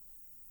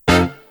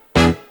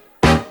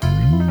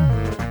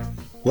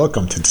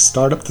Welcome to the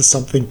Startup to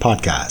Something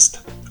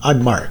podcast.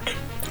 I'm Mark.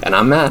 And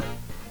I'm Matt.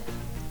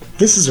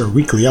 This is our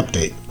weekly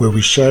update where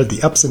we share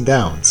the ups and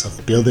downs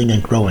of building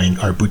and growing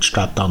our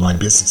bootstrapped online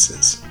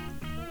businesses.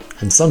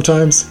 And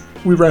sometimes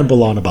we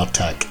ramble on about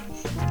tech.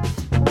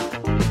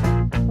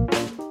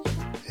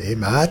 Hey,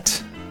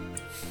 Matt.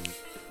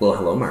 Well,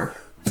 hello, Mark.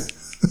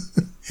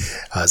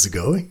 How's it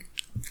going?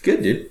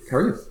 Good, dude. How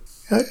are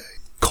you?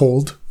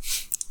 Cold.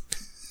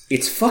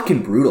 It's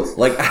fucking brutal.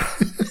 Like,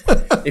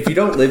 if you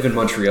don't live in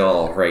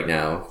Montreal right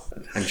now,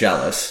 I'm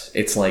jealous.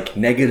 It's like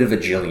negative a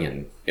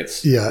jillion.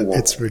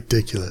 It's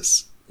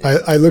ridiculous.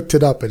 I looked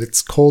it up and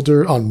it's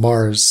colder on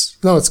Mars.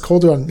 No, it's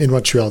colder in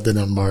Montreal than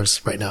on Mars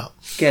right now.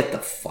 Get the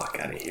fuck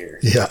out of here.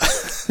 Yeah.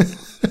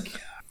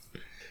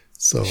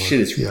 So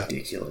shit is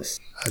ridiculous.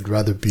 I'd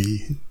rather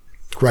be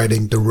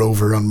riding the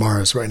rover on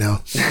Mars right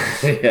now.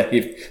 Yeah,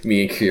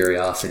 me and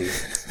Curiosity.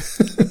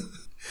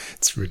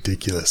 It's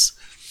ridiculous.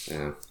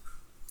 Yeah.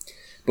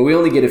 But we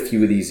only get a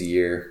few of these a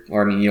year.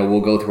 Or,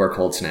 we'll go through our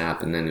cold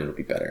snap and then it'll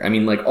be better.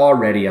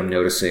 Already I'm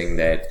noticing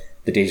that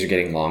the days are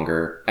getting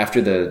longer.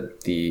 After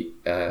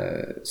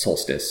the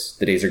solstice,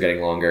 the days are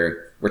getting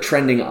longer. We're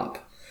trending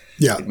up.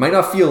 Yeah. It might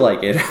not feel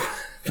like it,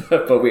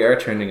 but we are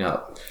trending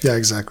up. Yeah,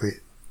 exactly.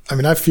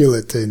 I feel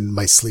it in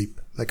my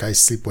sleep. Like, I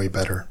sleep way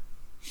better.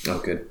 Oh,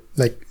 good.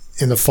 Like,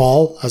 in the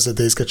fall, as the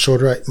days get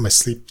shorter, my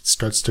sleep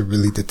starts to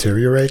really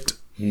deteriorate.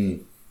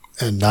 And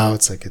now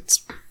it's like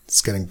it's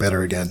getting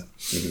better again.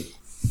 Mm-hmm.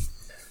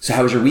 So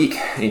how was your week?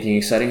 Anything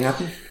exciting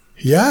happen?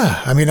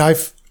 Yeah.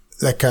 I've,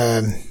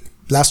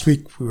 last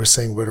week we were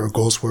saying what our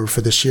goals were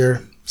for this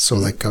year. So,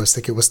 I was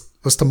thinking,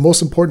 what's the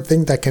most important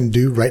thing that I can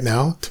do right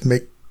now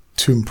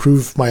to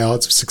improve my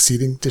odds of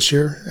succeeding this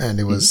year? And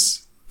it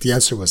was, the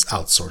answer was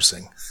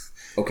outsourcing.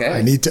 Okay.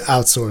 I need to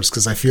outsource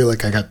because I feel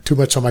like I got too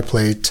much on my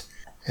plate.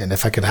 And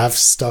if I could have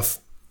stuff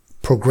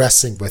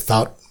progressing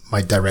without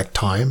my direct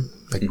time,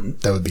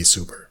 that would be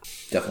super.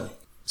 Definitely.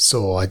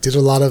 So I did a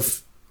lot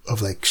of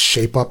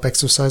shape up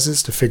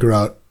exercises to figure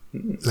out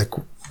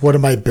what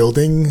am I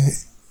building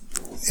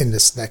in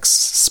this next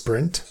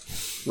sprint?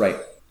 Right.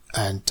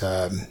 And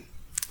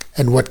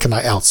what can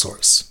I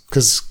outsource?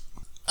 Because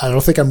I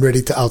don't think I'm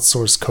ready to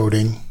outsource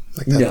coding.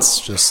 That's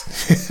just...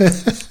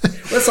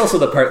 That's also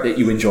the part that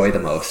you enjoy the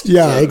most.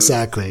 Yeah, so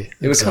exactly.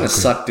 It would kind of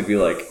suck to be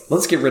like,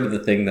 let's get rid of the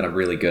thing that I'm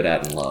really good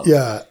at and love.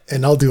 Yeah,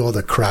 and I'll do all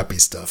the crappy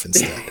stuff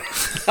instead.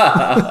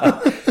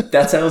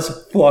 That sounds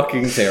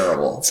fucking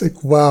terrible. It's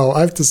like, wow,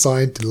 I've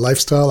designed the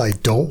lifestyle I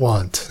don't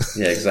want.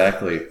 Yeah,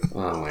 exactly.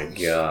 Oh my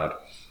God.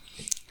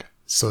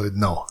 So I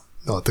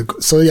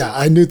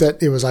knew that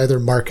it was either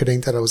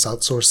marketing that I was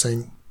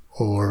outsourcing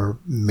or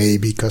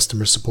maybe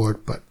customer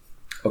support, but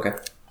okay.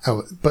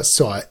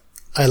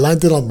 I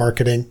landed on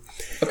marketing.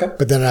 Okay.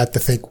 But then I had to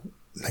think,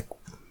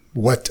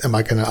 what am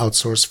I going to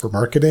outsource for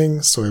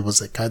marketing? So it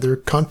was either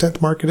content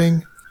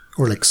marketing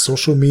or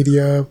social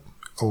media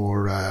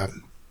or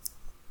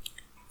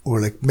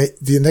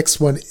the next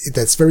one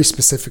that's very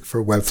specific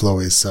for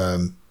Webflow is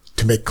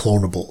to make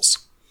clonables.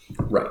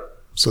 Right.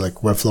 So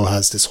Webflow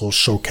has this whole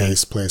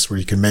showcase place where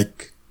you can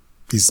make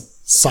these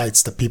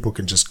sites that people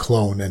can just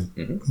clone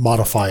and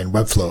modify in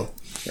Webflow.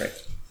 Right.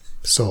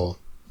 So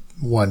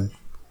one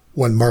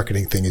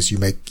marketing thing is you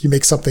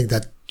make something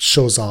that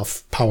shows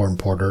off Power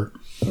Importer,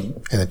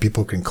 and then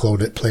people can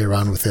clone it, play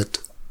around with it,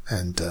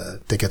 and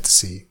they get to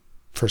see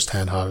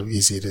firsthand how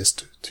easy it is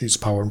to use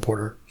Power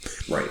Importer.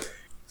 Right.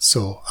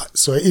 So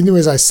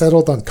anyways, I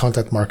settled on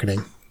content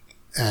marketing,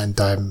 and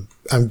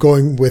I'm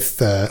going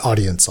with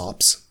Audience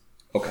Ops.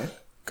 Okay.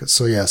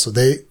 So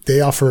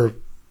they offer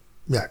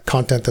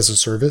content as a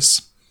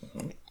service.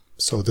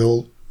 So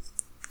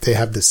they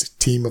have this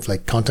team of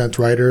content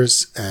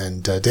writers,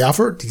 and they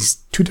offer these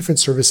two different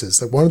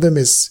services. One of them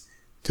is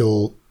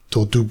they'll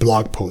do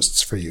blog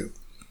posts for you.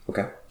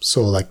 Okay.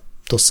 So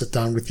they'll sit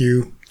down with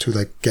you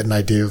to get an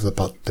idea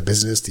about the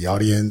business, the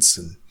audience,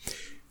 and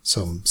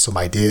some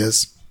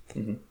ideas.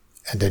 Mm-hmm.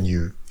 And then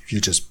you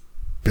just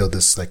build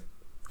this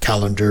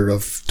calendar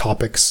of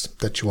topics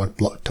that you want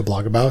to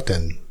blog about,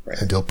 and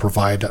they'll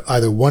provide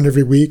either one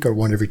every week or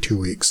one every 2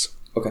 weeks.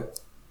 Okay.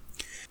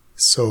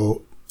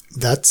 So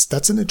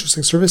that's an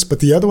interesting service. But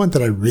the other one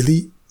that I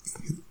really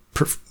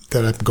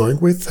that I'm going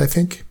with, I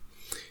think,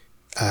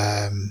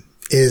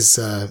 is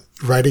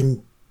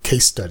writing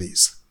case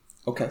studies.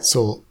 Okay.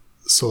 So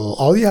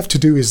all you have to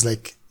do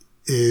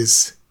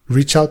is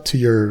reach out to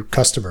your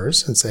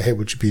customers and say, hey,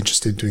 would you be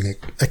interested in doing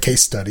a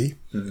case study?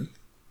 Mm-hmm.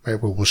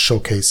 Right, where we'll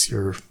showcase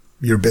your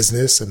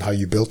business and how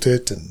you built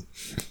it and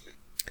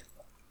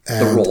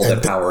the role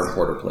that Power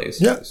Importer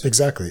plays. Yeah,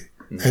 exactly.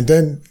 Mm-hmm. And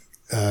then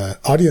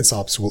Audience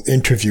Ops will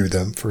interview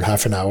them for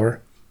half an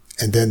hour,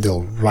 and then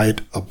they'll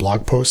write a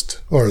blog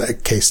post or a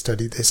case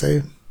study, they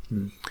say.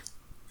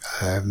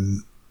 Mm-hmm.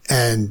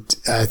 And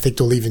I think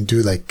they'll even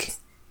do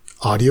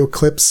audio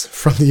clips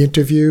from the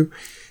interview.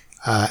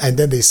 And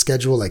then they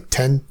schedule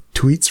 10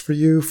 tweets for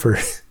you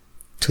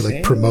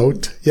to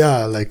promote.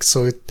 Yeah.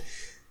 So it,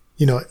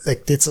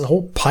 it's a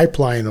whole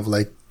pipeline of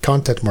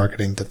content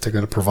marketing that they're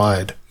going to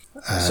provide.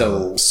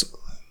 So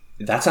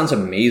that sounds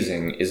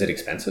amazing. Is it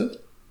expensive?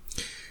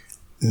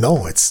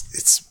 No, it's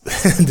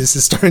this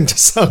is starting to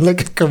sound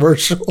like a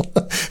commercial.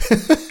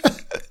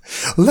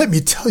 Let me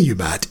tell you,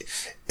 Matt,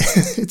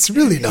 it's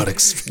really not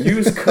expensive.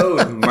 Use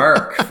code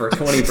MARK for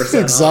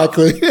 20%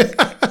 exactly.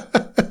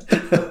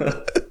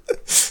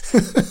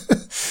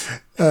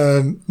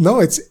 No,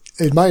 it's,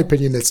 in my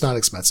opinion, it's not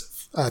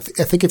expensive. I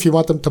think if you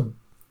want them to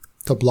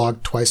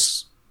blog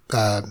twice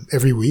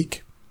every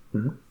week,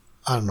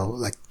 I don't know,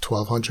 like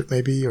 1,200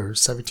 maybe or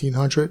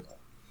 1,700.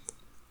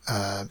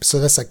 So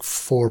that's like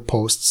 4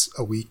 posts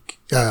a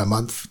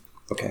month.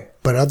 Okay.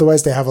 But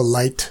otherwise, they have a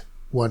light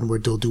one where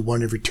they'll do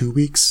one every 2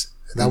 weeks.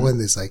 And that one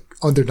is like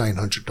under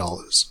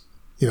 $900.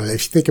 You know,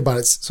 if you think about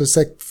it, so it's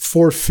like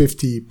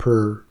 $450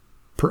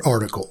 per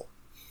article,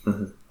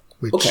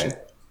 which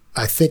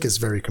I think is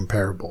very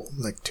comparable.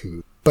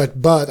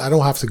 But I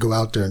don't have to go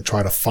out there and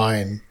try to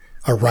find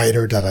a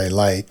writer that I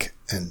like.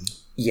 And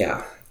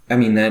yeah, I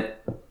mean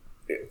that.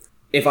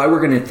 If I were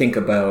going to think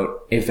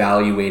about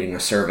evaluating a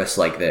service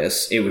like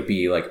this, it would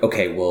be like,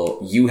 okay, well,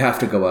 you have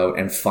to go out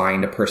and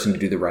find a person to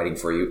do the writing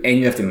for you, and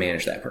you have to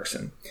manage that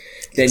person.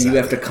 Then you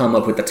have to come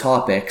up with the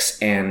topics,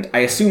 and I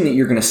assume that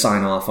you're going to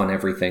sign off on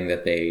everything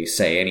that they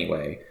say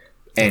anyway.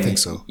 And I think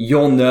so.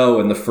 You'll know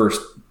in the first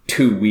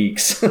 2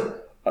 weeks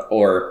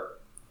or,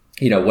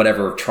 you know,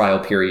 whatever trial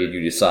period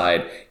you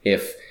decide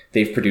if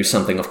they've produced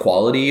something of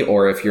quality,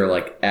 or if you're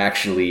like,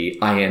 actually,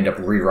 I end up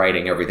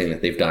rewriting everything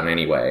that they've done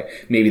anyway.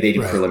 Maybe they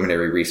do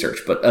preliminary research,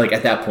 but like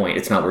at that point,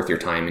 it's not worth your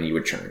time and you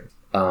would churn.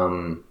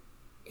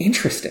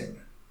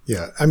 Interesting.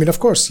 Yeah. I mean, of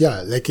course,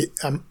 yeah. Like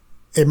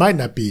it might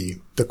not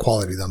be the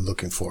quality that I'm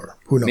looking for.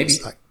 Who knows?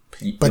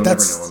 Maybe. But You'll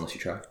that's never know unless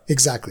you try.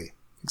 Exactly.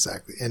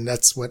 And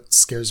that's what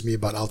scares me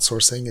about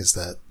outsourcing is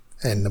that,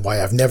 and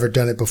why I've never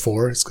done it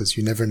before is because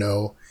you never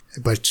know.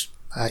 But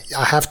I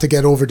have to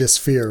get over this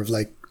fear of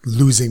like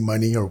losing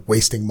money or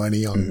wasting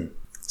money on.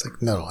 It's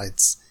like, no,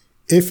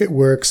 if it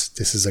works,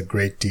 this is a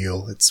great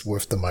deal. It's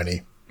worth the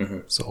money.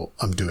 So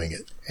I'm doing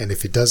it. And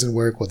if it doesn't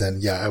work, well then,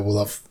 yeah, I will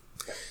have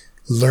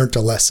learned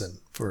a lesson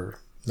for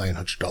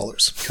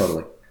 $900.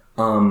 Totally.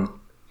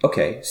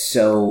 Okay.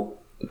 So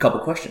a couple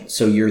questions.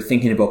 So you're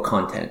thinking about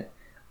content.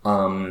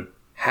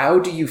 How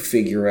do you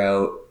figure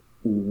out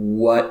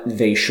what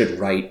they should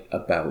write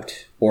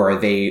about? Or are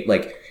they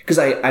like, because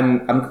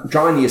I'm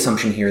drawing the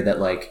assumption here that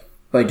like,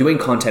 by doing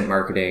content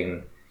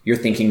marketing, you're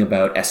thinking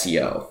about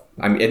SEO.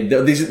 I mean,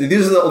 these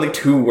are the only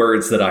 2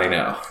 words that I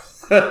know.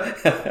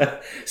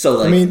 So,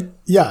 like, I mean,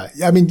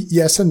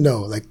 yes and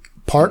no. Like,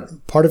 part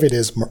of it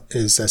is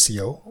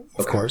SEO,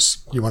 of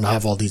course. You want to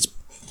have all these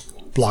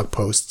blog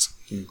posts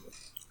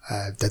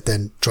that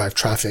then drive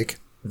traffic.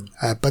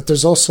 But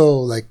there's also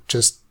like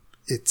just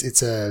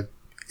it's going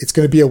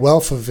to be a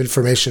wealth of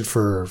information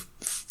for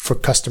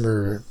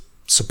customer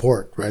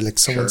support, right? Like,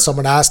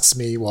 someone asks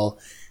me, well,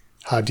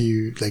 how do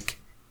you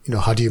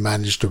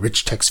manage the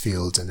rich text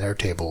fields in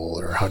Airtable,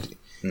 or how do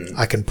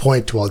I can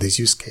point to all these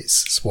use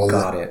cases. Well,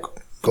 got it.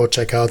 Go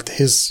check out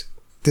this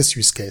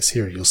use case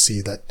here. You'll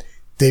see that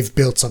they've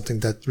built something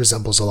that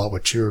resembles a lot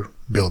what you're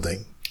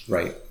building.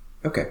 Right.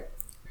 Okay.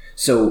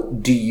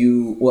 So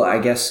I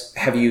guess,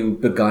 have you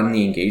begun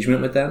the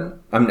engagement with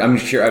them? I'm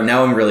sure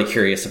now I'm really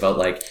curious about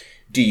like,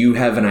 do you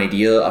have an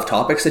idea of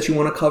topics that you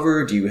want to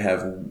cover? Do you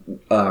have,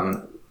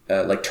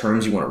 like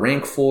terms you want to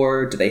rank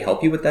for? Do they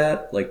help you with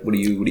that? Like, what are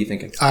you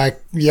thinking?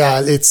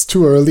 It's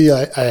too early.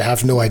 I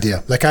have no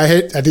idea. Like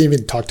I didn't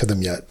even talk to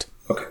them yet.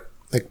 Okay.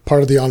 Like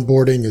part of the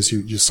onboarding is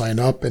you sign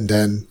up and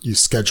then you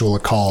schedule a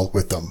call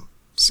with them.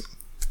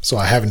 So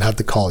I haven't had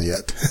the call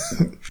yet.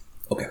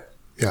 Okay.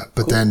 Yeah.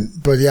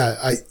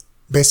 I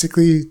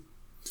basically,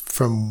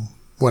 from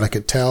what I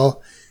could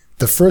tell,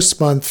 the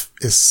first month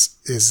is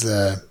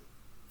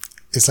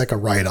like a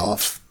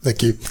write-off.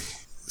 Like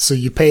so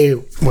you pay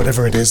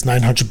whatever it is,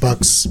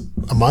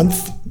 $900 a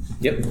month.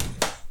 Yep.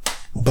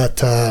 But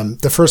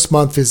the first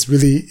month is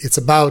really, it's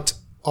about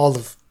all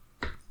of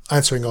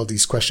answering all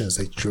these questions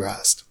that you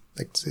asked.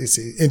 Like it's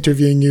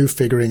interviewing you,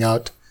 figuring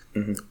out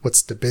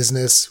what's the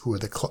business, who are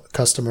the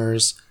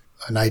customers,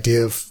 an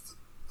idea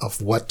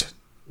of what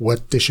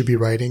they should be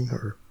writing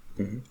or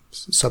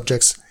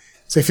subjects.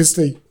 So if it's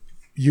the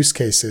use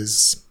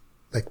cases,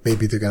 like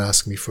maybe they're going to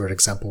ask me for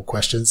example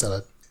questions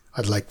that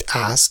I'd like to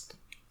ask.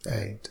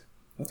 And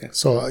okay.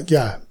 So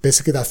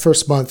basically that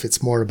first month,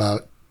 it's more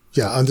about,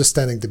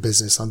 understanding the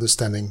business,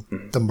 understanding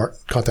the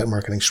content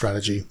marketing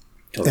strategy.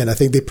 Totally. And I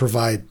think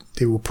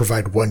they will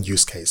provide one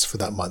use case for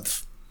that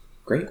month.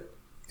 Great.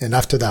 And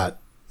after that,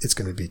 it's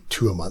going to be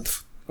 2 a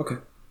month. Okay.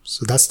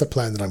 So that's the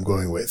plan that I'm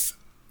going with.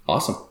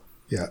 Awesome.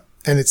 Yeah.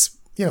 And it's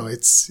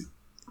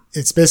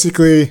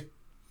basically,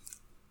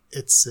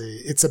 it's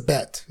a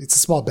bet. It's a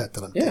small bet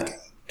that I'm taking.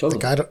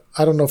 Totally. Like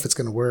I don't know if it's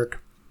going to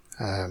work.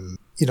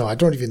 I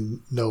don't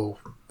even know.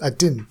 I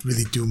didn't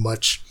really do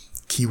much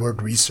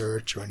keyword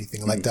research or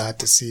anything like that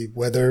to see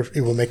whether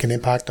it will make an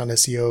impact on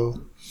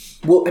SEO.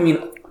 Well, I mean,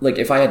 like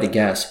if I had to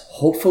guess,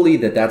 hopefully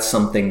that's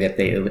something that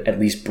they at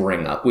least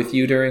bring up with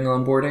you during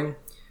onboarding.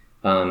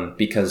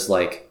 Because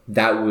like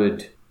that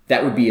would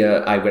that would be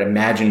I would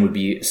imagine would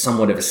be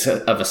somewhat of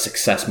a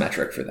success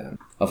metric for them.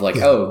 Of like,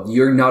 oh,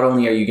 you're not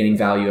only are you getting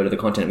value out of the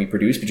content we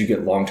produce, but you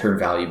get long-term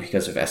value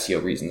because of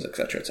SEO reasons, et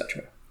cetera, et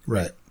cetera.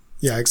 Right.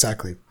 Yeah,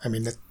 exactly. I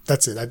mean,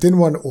 that's it. I didn't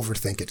want to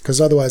overthink it because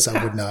otherwise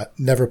I would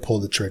never pull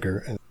the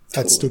trigger, and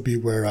I'd still be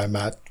where I'm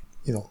at,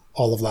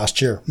 all of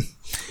last year.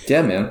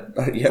 Yeah, man.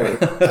 Yeah.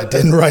 I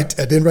didn't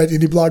write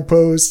any blog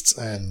posts,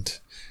 and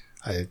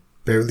I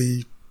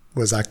barely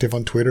was active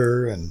on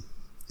Twitter, and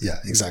yeah,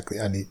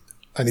 exactly. I need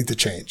to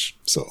change.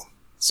 So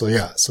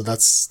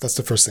that's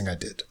the first thing I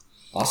did.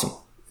 Awesome.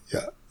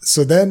 Yeah.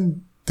 So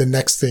then the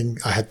next thing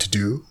I had to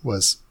do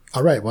was,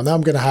 all right, well, now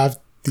I'm going to have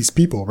these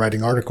people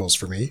writing articles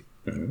for me.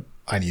 Mm-hmm.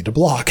 I need a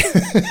blog.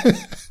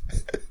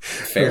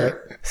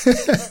 Fair.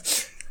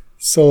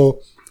 So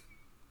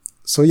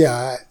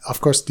yeah, of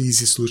course, the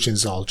easy solution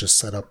is I'll just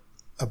set up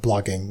a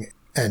blogging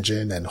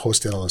engine and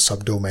host it on a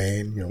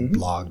subdomain,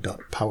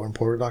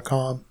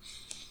 blog.powerimporter.com.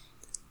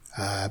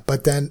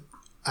 But then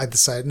I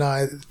decided, no,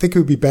 I think it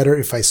would be better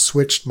if I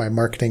switched my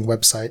marketing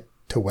website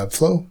to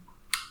Webflow.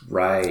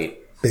 Right.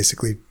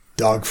 Basically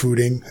dog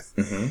fooding,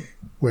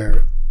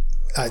 where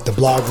the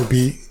blog would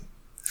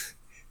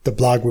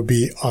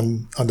be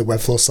on the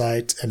Webflow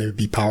site, and it would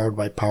be powered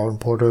by Power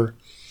Importer.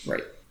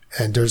 Right.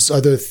 And there's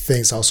other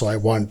things also I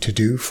want to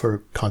do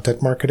for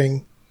content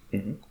marketing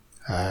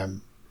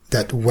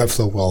that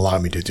Webflow will allow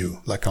me to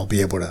do. Like I'll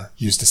be able to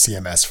use the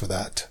CMS for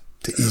that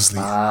to easily,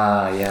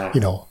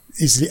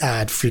 easily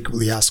add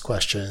frequently asked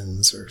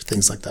questions or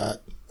things like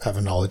that. Have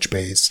a knowledge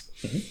base.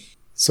 Mm-hmm.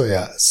 So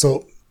yeah,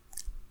 so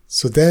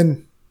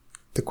then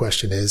the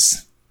question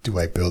is, do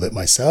I build it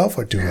myself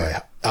or do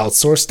I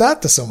outsource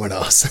that to someone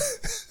else?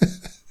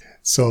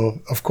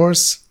 So of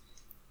course,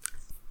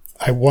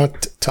 I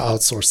want to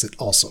outsource it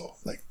also.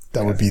 Like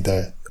that would be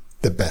the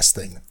best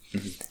thing.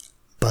 Mm-hmm.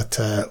 But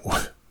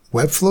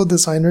Webflow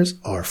designers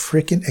are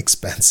freaking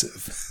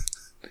expensive.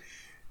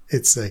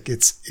 It's like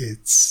it's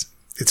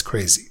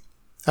crazy.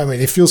 I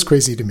mean, it feels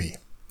crazy to me.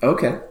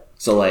 Okay.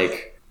 So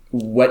like,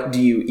 what do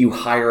you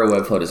hire a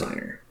Webflow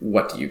designer?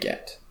 What do you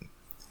get?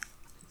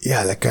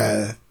 Yeah, like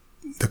the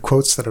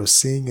quotes that I was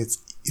seeing,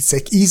 it's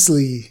like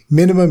easily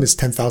minimum is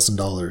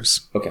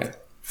 $10,000. Okay.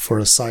 For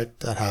a site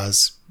that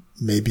has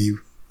maybe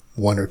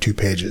 1 or 2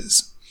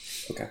 pages.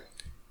 Okay.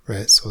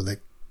 Right. So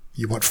like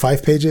you want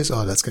 5 pages?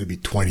 Oh, that's going to be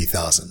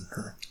 20,000.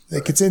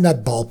 Like it's in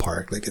that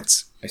ballpark. Like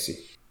it's. I see.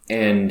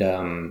 And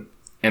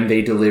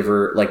they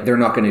deliver, like they're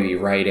not going to be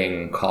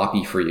writing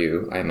copy for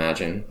you, I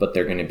imagine, but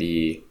they're going to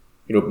be,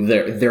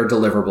 their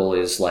deliverable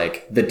is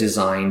like the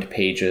designed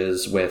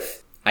pages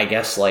with, I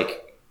guess,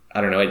 like, I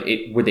don't know,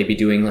 would they be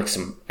doing like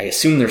I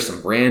assume there's some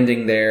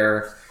branding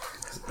there,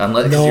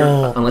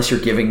 unless you're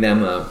giving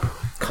them a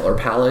color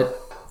palette.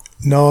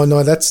 No,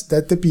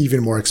 that'd be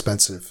even more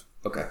expensive.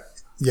 Okay.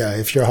 Yeah,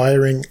 if you're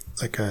hiring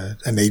like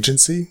an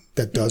agency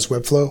that does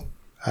Webflow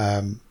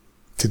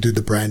to do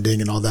the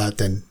branding and all that,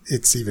 then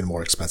it's even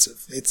more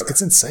expensive.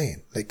 It's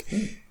insane. Like,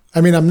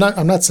 I mean, I'm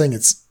not saying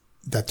it's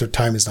that their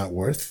time is not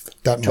worth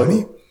that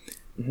money,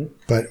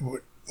 but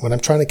when I'm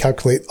trying to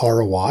calculate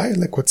ROI,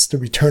 like what's the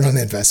return on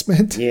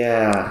investment?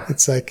 Yeah,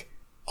 it's like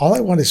all I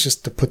want is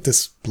just to put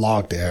this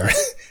blog there.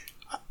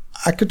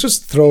 I could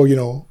just throw,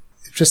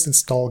 just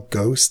install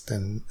Ghost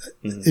and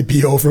it'd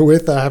be over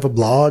with. I have a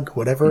blog,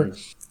 whatever.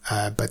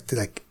 But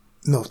like,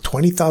 no,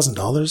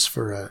 $20,000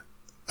 for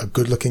a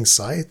good looking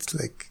site.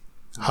 Like,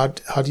 how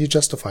do you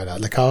justify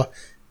that? Like, how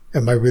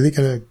am I really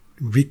going to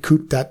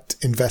recoup that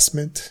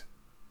investment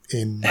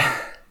in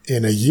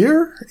a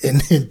year?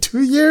 In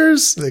 2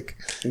 years? Like,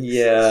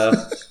 yeah.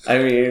 I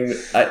mean,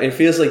 it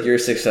feels like your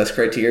success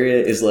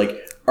criteria is like,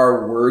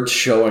 are words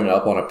showing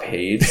up on a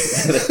page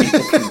that people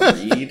can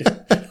read?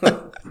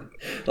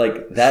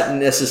 Like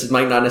that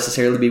might not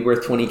necessarily be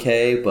worth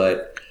 $20,000,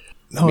 but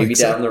maybe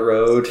down the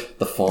road,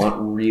 the font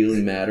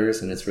really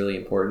matters, and it's really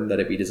important that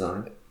it be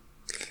designed.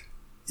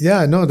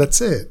 Yeah, no,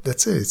 that's it.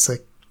 It's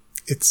like,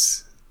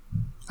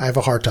 I have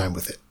a hard time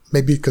with it.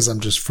 Maybe because I'm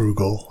just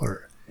frugal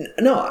or.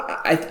 No,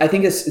 I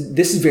think this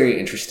is very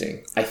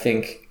interesting. I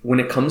think when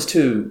it comes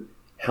to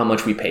how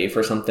much we pay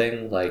for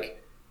something, like,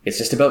 it's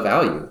just about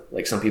value.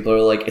 Like some people are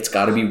like, it's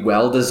got to be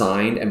well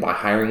designed, and by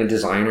hiring a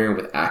designer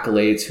with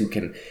accolades who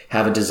can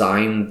have a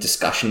design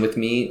discussion with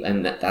me,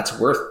 and that's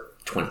worth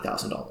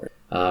 $20,000.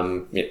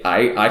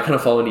 I kind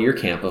of fall into your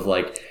camp of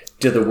like,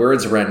 do the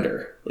words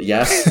render?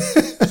 Yes,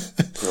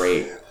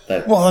 great.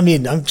 Well, I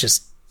mean, I'm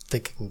just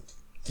thinking,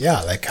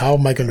 yeah, like how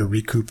am I going to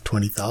recoup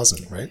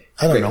 20,000? Right?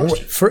 I don't know.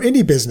 For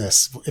any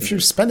business, if you're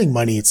spending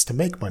money, it's to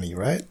make money,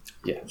 right?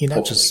 Yeah, you're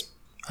not just.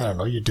 I don't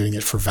know, you're doing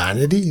it for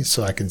vanity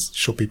so I can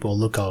show people,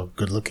 look how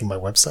good looking my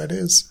website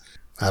is.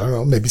 I don't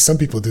know, maybe some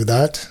people do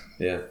that.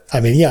 Yeah. I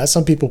mean, yeah,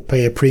 some people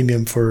pay a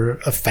premium for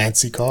a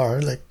fancy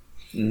car, like,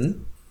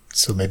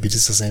 so maybe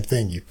it's the same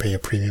thing. You pay a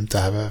premium to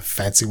have a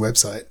fancy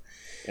website.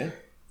 Yeah.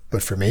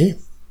 But for me,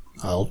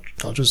 I'll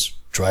just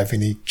drive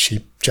any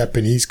cheap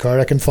Japanese car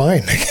I can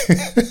find.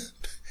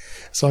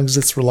 As long as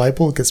it's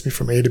reliable, it gets me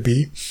from A to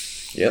B.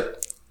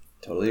 Yep.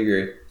 Totally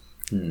agree.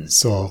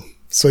 So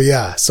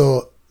yeah,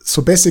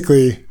 So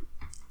basically,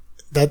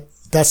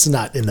 that's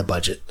not in the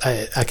budget.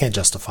 I can't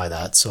justify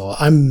that. So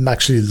I'm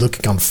actually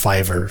looking on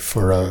Fiverr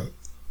for a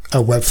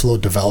Webflow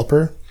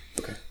developer.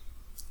 Okay.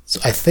 So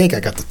I think I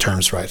got the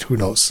terms right. Who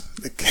knows?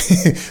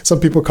 Some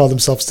people call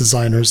themselves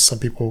designers. Some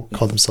people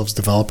call themselves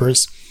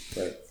developers.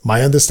 Right.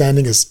 My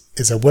understanding is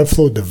a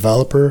Webflow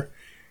developer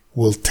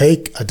will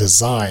take a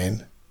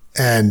design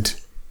and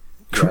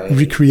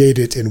recreate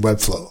it in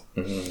Webflow.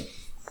 Mm-hmm.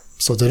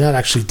 So they're not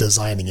actually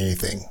designing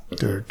anything. Mm-hmm.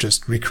 They're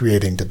just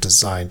recreating the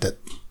design that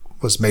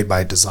was made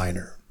by a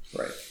designer.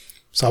 Right.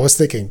 So I was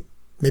thinking,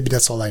 maybe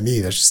that's all I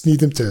need. I just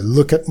need them to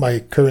look at my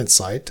current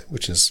site,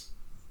 which is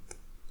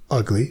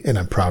ugly, and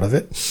I'm proud of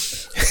it.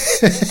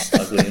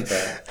 Ugly and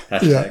bad.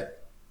 Hashtag. Yeah.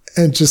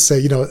 And just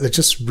say, let's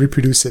just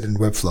reproduce it in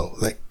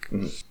Webflow. Like,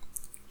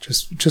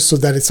 just so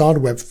that it's on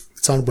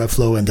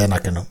Webflow, and then I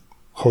can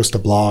host a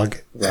blog.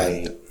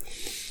 Right.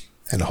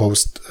 And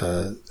host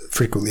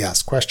frequently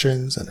asked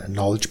questions and a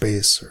knowledge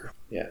base or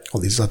all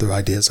these other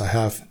ideas I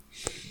have.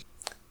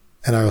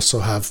 And I also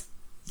have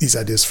these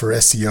ideas for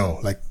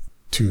SEO, like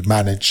to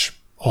manage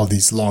all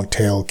these long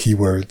tail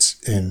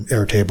keywords in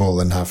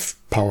Airtable and have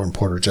Power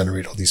Importer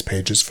generate all these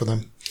pages for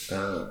them.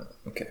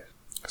 Okay.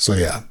 So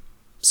yeah.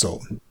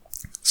 So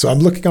I'm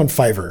looking on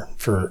Fiverr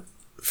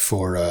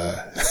for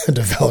a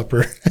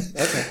developer.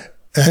 Okay.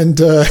 And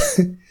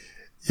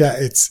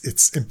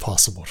it's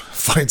impossible to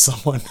find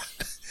someone.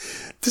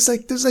 There's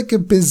like a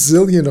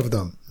bazillion of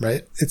them,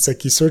 right? It's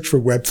like you search for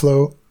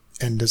Webflow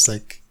and there's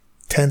like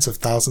tens of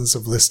thousands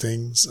of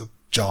listings of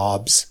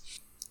jobs.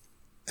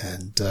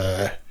 And,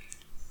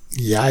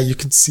 you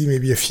can see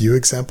maybe a few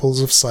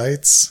examples of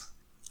sites.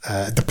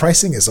 The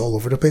pricing is all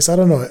over the place. I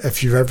don't know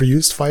if you've ever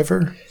used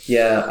Fiverr.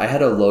 Yeah, I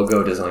had a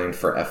logo designed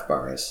for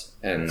FBars,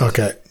 and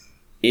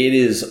it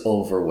is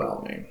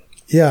overwhelming.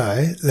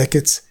 Yeah, like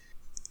it's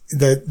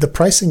the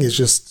pricing is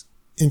just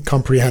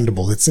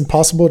incomprehensible. It's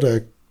impossible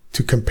to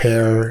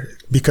compare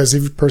because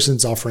every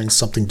person's offering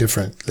something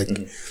different.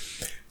 Like,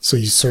 so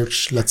you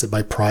search, let's say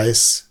by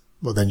price,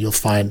 well then you'll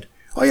find,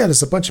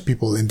 there's a bunch of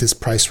people in this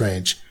price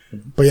range.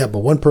 But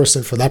one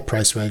person for that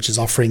price range is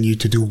offering you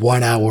to do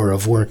 1 hour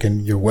of work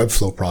in your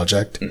Webflow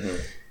project.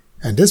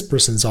 And this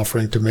person's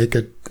offering to make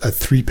a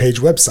 3-page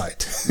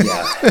website.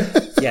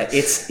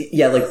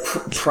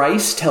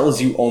 Price tells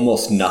you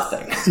almost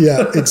nothing.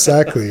 Yeah,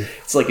 exactly.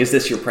 It's like, is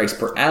this your price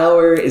per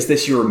hour? Is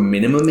this your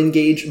minimum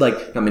engagement?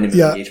 Like, not minimum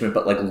engagement,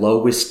 but like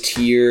lowest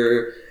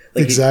tier.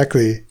 Like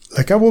exactly.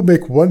 Like I will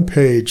make 1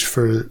 page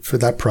for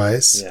that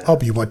price. Yeah.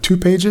 You want 2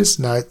 pages?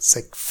 No, it's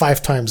like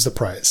 5 times the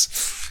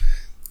price.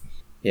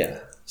 Yeah.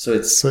 So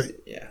it's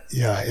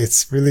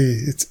really,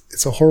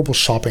 it's a horrible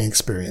shopping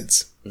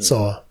experience.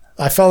 So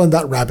I fell in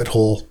that rabbit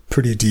hole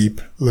pretty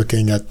deep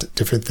looking at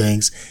different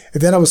things.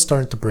 And then I was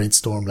starting to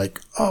brainstorm like,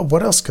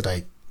 what else could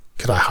I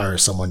hire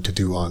someone to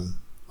do on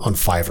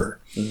Fiverr?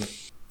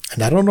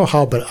 And I don't know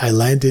how, but I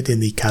landed in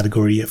the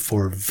category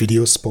for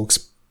video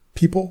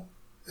spokespeople,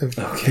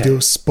 video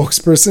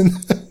spokesperson.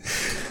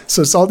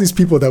 So it's all these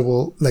people that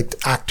will, like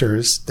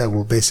actors that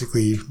will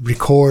basically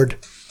record,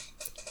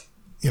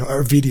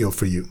 a video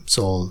for you.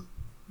 So,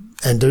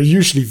 and they're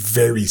usually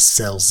very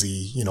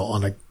salesy,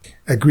 on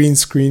a green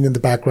screen in the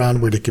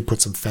background where they could put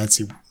some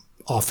fancy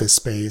office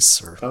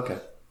space or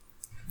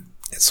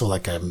so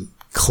like a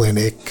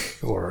clinic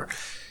or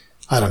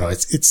I don't know.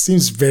 It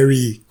seems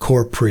very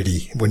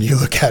corporate-y when you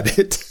look at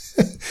it.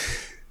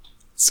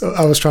 So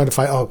I was trying to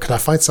find, could I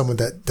find someone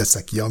that's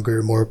like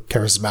younger, more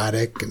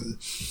charismatic and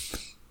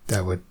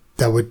that would,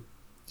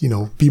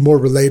 be more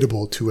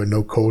relatable to a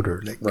no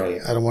coder. Like,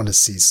 I don't want to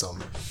see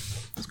some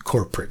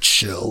corporate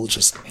shill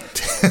just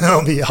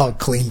tell me how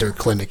clean their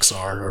clinics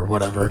are or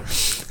whatever.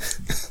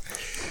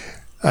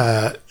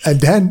 And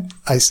then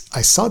I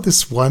saw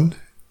this one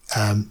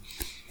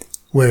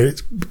where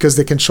because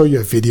they can show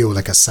you a video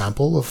like a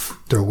sample of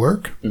their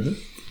work,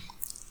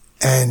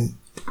 and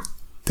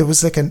there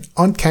was like an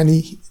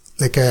uncanny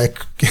like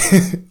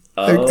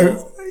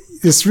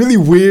this really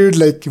weird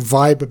like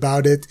vibe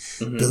about it.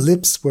 The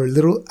lips were a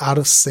little out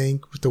of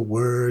sync with the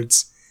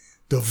words.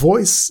 The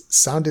voice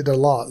sounded a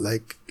lot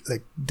like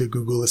the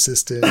Google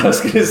Assistant. I was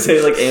going to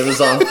say like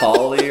Amazon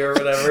Polly or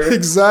whatever.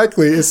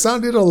 Exactly. It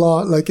sounded a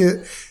lot like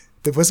it.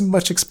 There wasn't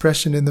much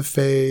expression in the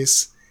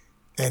face.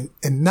 And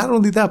not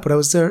only that, but I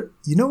was there,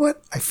 you know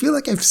what? I feel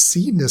like I've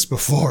seen this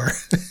before.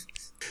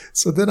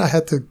 So then I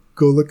had to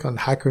go look on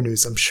Hacker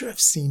News. I'm sure I've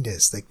seen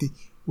this,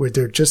 where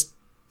they're just,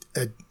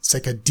 it's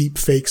like a deep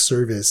fake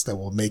service that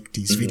will make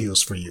these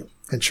videos for you.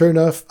 And sure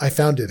enough, I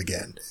found it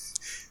again.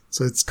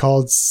 So it's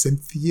called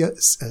Synthesia.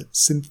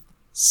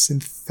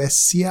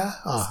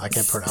 I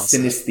can't pronounce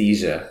it.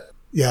 Synesthesia.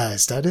 Yeah,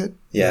 is that it?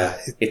 Yeah.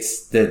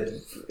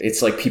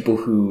 It's like people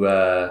who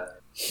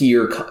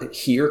hear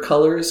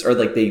colors or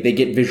like they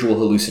get visual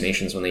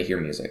hallucinations when they hear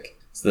music.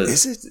 It's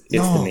the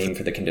name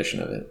for the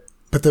condition of it.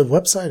 But the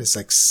website is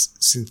like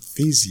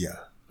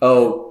Synthesia.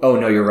 Oh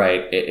no, you're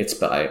right. It's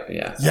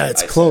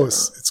it's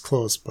close. It's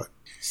close, but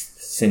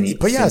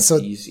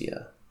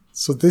Synesthesia.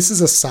 So this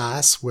is a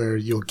SaaS where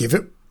you'll give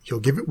it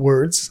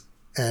words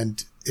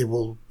and it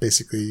will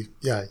basically,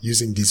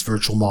 using these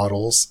virtual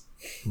models,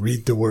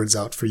 read the words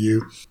out for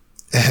you.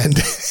 And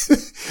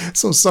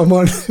so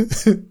someone,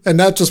 and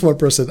not just one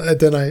person, and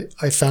then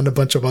I found a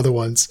bunch of other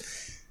ones,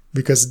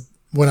 because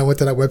when I went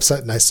to that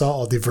website and I saw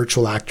all the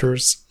virtual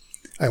actors,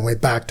 I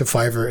went back to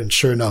Fiverr, and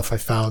sure enough, I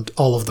found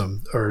all of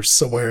them are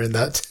somewhere in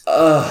that.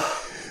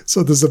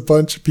 So there's a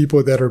bunch of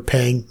people that are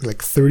paying like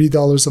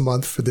 $30 a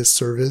month for this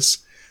service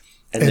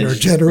and are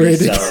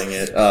generating reselling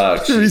it.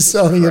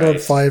 Reselling it on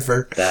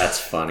Fiverr. That's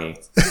funny.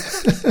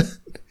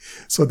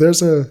 So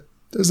there's a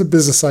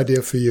business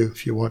idea for you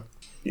if you want.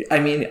 I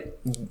mean,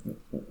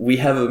 we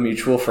have a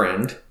mutual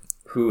friend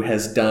who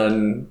has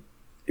done,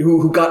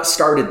 who got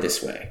started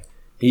this way.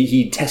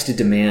 He tested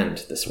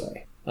demand this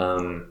way.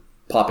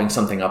 Popping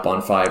something up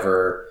on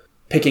Fiverr,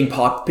 picking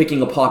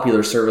a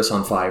popular service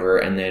on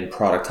Fiverr, and then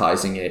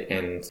productizing it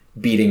and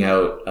beating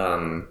out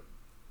the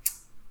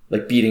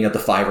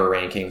Fiverr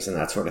rankings and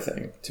that sort of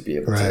thing to be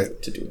able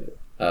to do it.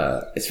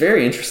 It's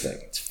very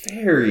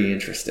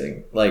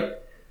interesting.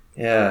 Like,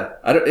 yeah,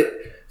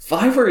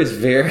 Fiverr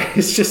is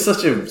it's just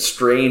such a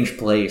strange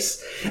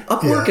place.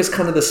 Upwork is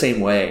kind of the same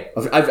way.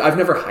 I've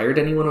never hired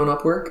anyone on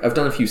Upwork. I've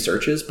done a few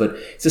searches, but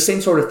it's the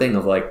same sort of thing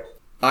of like,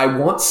 I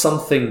want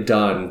something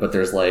done, but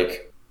there's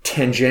like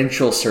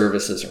tangential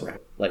services around.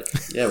 Like,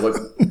 yeah,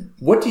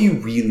 what do you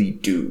really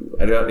do?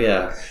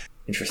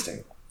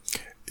 Interesting.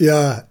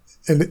 Yeah.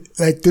 And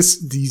like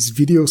these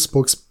video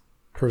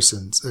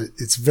spokespersons,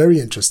 it's very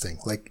interesting.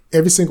 Like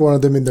every single one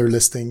of them in their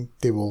listing,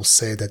 they will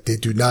say that they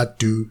do not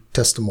do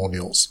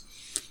testimonials.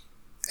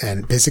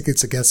 And basically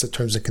it's against the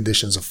terms and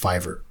conditions of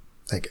Fiverr.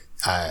 Like,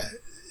 I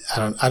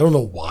don't know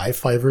why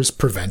Fiverr is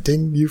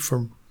preventing you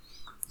from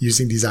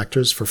using these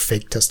actors for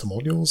fake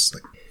testimonials.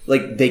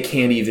 Like they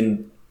can't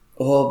even,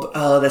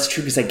 that's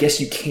true. Because I guess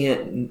you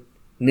can't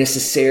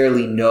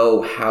necessarily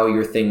know how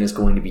your thing is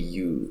going to be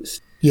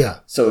used. Yeah.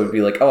 So it would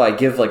be like, I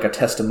give like a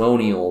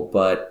testimonial,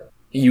 but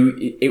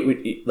it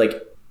would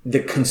like the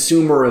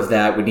consumer of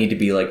that would need to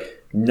be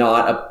like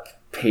not a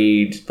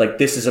paid, like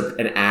this is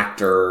an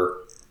actor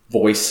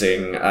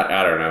voicing,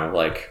 I don't know,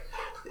 like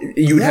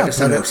you would have to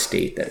somehow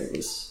state that it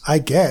was. I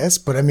guess,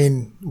 but I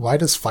mean, why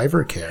does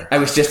Fiverr care? I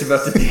was just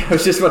about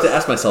to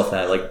ask myself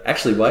that. Like,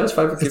 actually, why does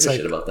Fiverr give a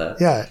shit about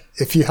that? Yeah,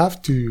 if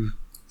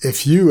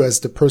you as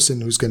the person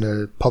who's going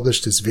to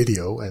publish this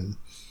video and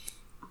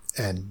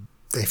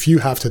if you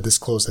have to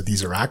disclose that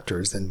these are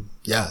actors, then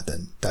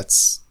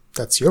that's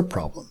your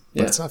problem.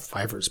 But it's not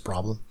Fiverr's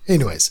problem.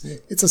 Anyways,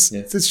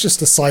 it's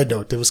just a side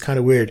note. It was kind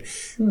of weird,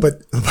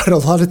 but a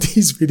lot of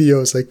these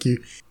videos, like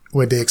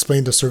when they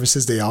explain the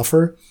services they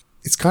offer,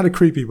 it's kind of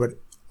creepy. But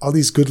all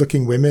these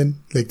good-looking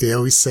women, like they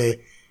always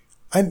say,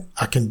 I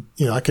can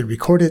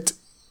record it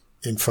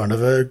in front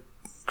of a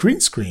green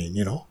screen,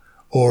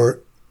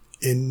 or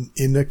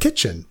in a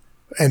kitchen,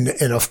 and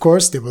of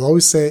course they will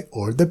always say,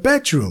 or the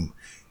bedroom.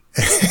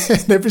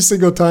 And every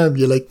single time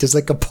you're like, there's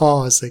like a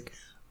pause, like,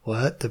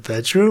 what? The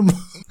bedroom?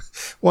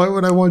 Why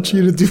would I want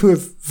you to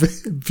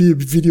be a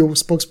video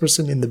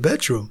spokesperson in the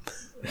bedroom?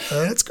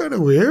 That's kind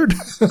of weird.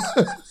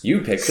 You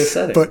picked the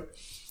setting. But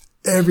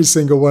every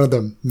single one of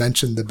them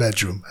mentioned the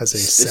bedroom as a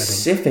setting.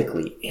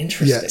 Specifically.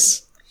 Interesting.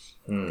 Yes.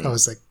 I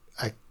was like,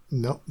 I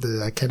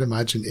can't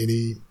imagine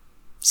any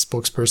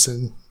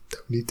spokesperson that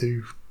would need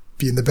to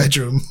be in the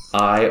bedroom.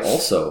 I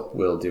also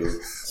will do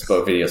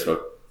video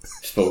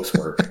spokes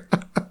work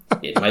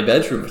in my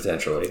bedroom,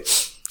 potentially.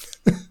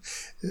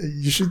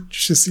 You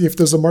should see if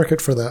there's a market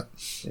for that.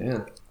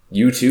 Yeah.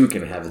 You too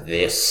can have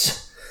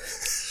this.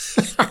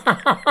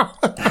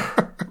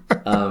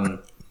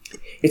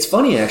 It's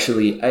funny,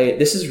 actually.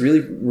 This is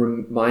really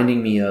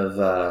reminding me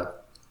of...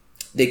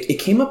 it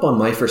came up on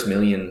My First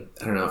Million,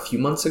 I don't know, a few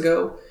months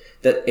ago,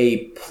 that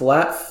a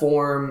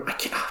platform...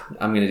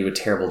 I'm going to do a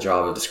terrible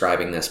job of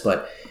describing this,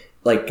 but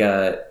like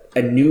a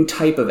new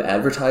type of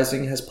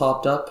advertising has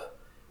popped up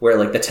where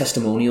like the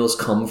testimonials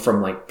come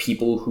from like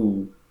people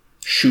who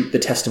shoot the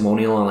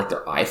testimonial on like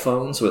their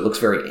iPhone, so it looks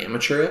very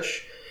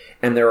amateurish.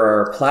 And there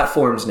are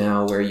platforms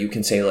now where you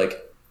can say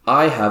like,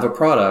 I have a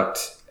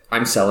product,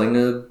 I'm selling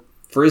a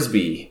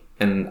Frisbee,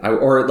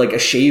 or like a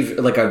shave,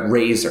 like a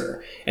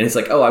razor, and it's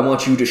like, I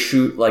want you to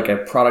shoot like a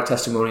product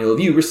testimonial of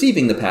you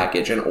receiving the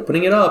package and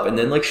opening it up and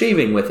then like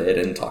shaving with it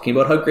and talking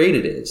about how great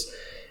it is.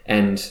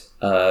 And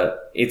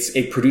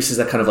it produces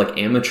that kind of like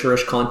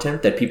amateurish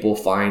content that people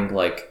find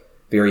like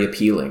very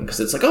appealing, because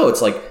it's like,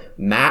 it's like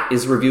Matt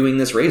is reviewing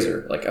this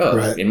razor, like,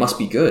 right. It must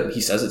be good. He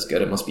says it's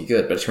good, it must be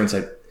good. But it turns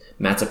out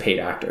Matt's a paid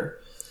actor.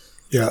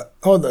 Yeah.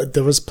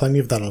 There was plenty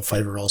of that on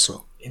Fiverr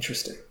also.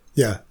 Interesting.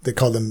 Yeah, they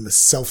call them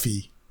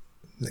selfie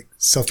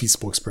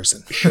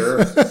spokesperson. Sure.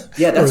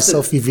 Yeah, that's or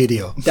a selfie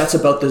video. That's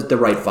about the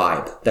right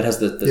vibe. That has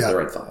the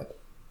right vibe.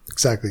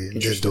 Exactly.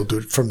 They'll do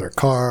it from their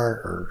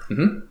car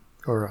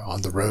or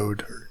on the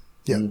road.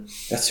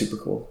 That's super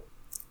cool.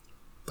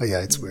 But yeah,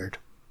 it's weird.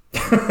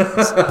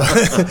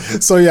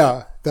 So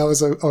yeah, that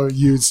was a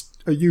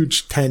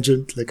huge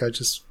tangent. Like I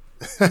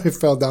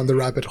fell down the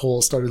rabbit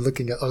hole, started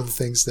looking at other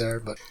things there.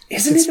 But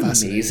isn't it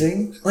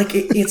amazing? Like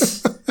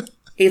it's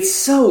it's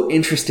so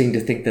interesting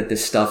to think that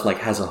this stuff like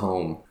has a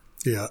home.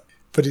 Yeah,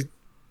 but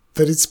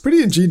But it's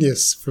pretty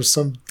ingenious for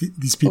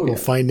these people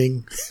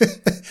finding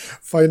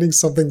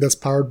something that's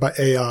powered by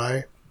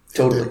AI.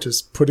 Totally. And then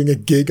just putting a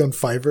gig on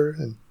Fiverr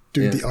and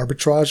doing the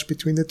arbitrage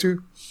between the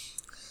two.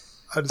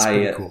 That is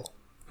pretty cool.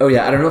 Oh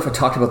yeah, I don't know if I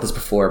talked about this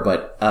before,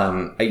 but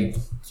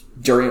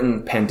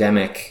during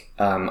pandemic,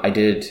 I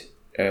did.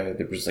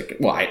 There was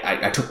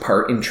I took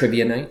part in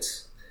trivia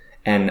nights,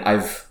 and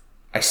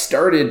I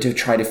started to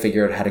try to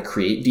figure out how to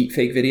create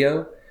deepfake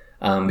video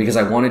because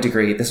I wanted to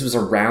create. This was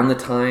around the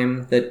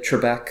time that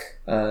Trebek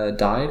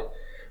died,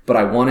 but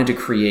I wanted to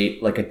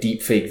create like a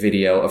deepfake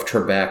video of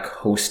Trebek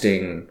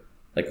hosting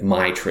like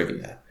my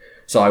trivia.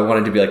 So I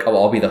wanted to be like, oh,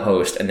 I'll be the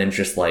host, and then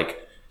just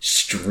like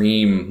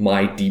stream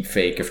my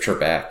deepfake of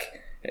Trebek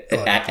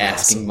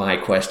asking my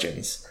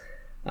questions.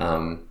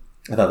 I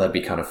thought that'd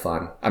be kind of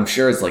fun. I'm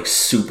sure it's like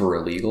super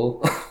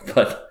illegal,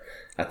 but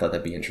I thought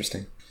that'd be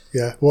interesting.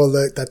 Yeah, well,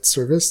 that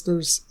service,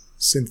 there's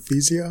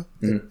Synthesia.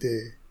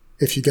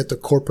 If you get the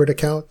corporate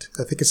account,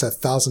 I think it's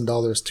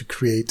 $1,000 to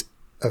create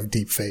a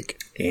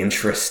deepfake.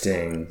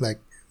 Interesting.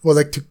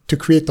 To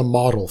create the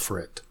model for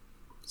it.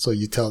 So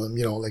you tell them,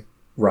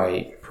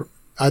 right.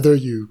 Either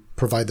you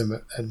provide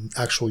them an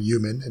actual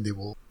human and they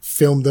will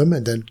film them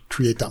and then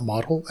create that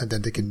model, and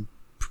then they can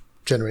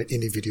generate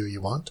any video you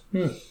want.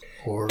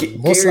 Or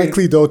most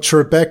likely though,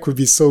 Trebek would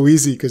be so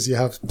easy because you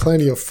have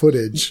plenty of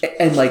footage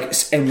and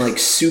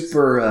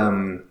super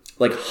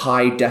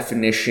high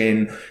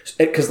definition,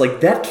 because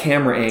like that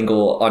camera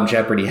angle on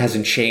Jeopardy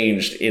hasn't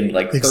changed in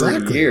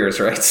 30 years,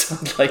 right? So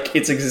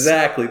it's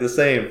exactly the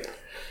same.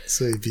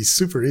 So it'd be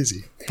super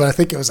easy. But I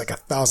think it was like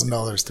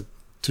 $1,000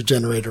 to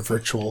generate a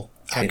virtual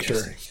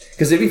actor.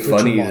 Because it'd be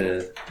funny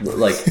to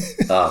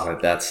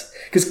that's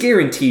because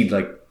guaranteed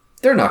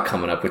they're not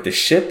coming up with this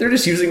shit. They're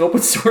just using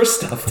open source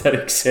stuff that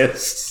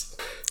exists.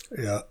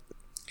 Yeah.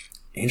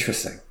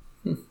 Interesting.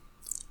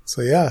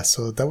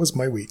 So that was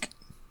my week.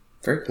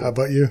 Very cool. How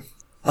about you?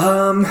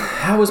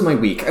 How was my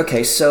week?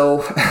 Okay,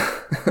 so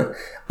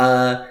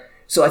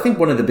I think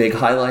one of the big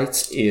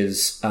highlights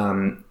is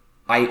I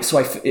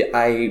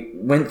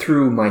went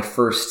through my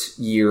first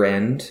year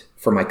end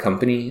for my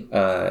company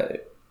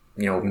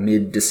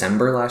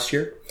mid-December last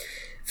year.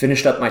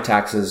 Finished up my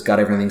taxes, got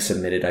everything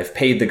submitted. I've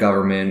paid the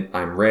government.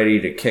 I'm ready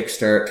to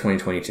kickstart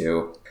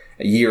 2022,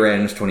 year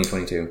end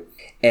 2022.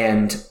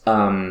 And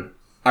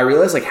I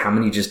realized how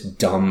many just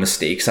dumb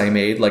mistakes I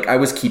made. I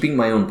was keeping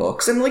my own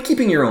books, and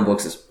keeping your own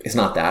books is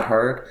not that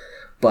hard,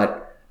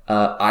 but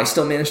I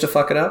still managed to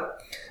fuck it up.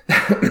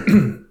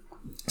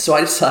 So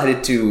I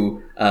decided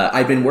to,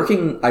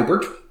 I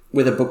worked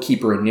with a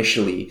bookkeeper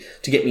initially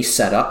to get me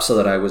set up so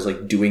that I was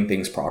doing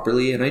things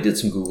properly. And I did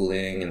some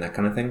Googling and that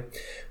kind of thing.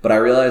 But I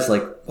realized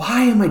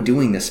why am I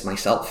doing this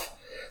myself?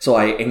 So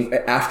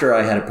after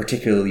I had a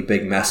particularly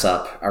big mess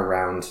up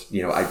around,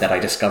 that I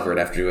discovered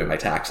after doing my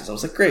taxes, I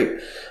was like, great,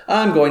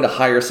 I'm going to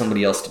hire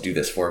somebody else to do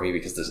this for me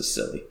because this is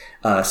silly.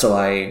 So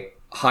I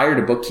hired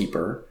a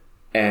bookkeeper,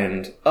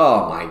 and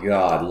oh my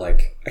God,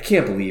 I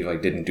can't believe I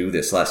didn't do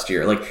this last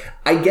year.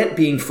 I get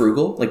being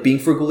frugal. Being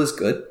frugal is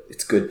good.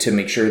 It's good to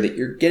make sure that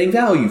you're getting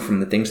value from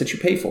the things that you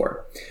pay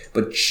for.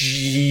 But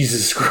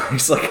Jesus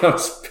Christ, I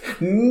was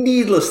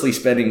needlessly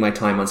spending my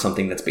time on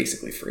something that's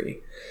basically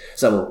free.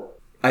 So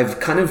I've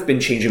kind of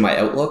been changing my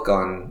outlook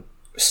on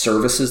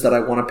services that I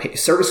want to pay,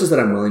 services that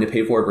I'm willing to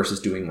pay for versus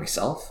doing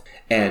myself.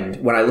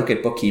 And when I look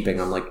at bookkeeping,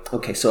 I'm like,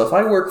 okay, so if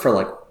I work for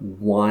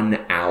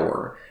 1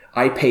 hour,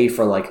 I pay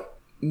for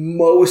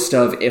most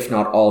of, if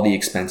not all, the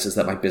expenses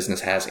that my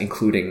business has,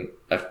 including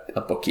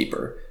a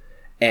bookkeeper.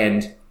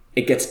 And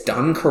it gets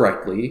done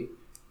correctly.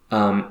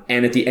 And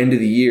at the end of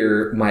the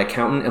year, my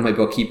accountant and my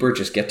bookkeeper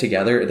just get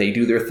together, they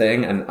do their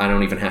thing, and I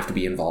don't even have to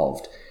be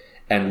involved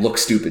and look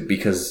stupid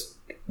because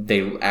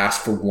they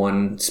ask for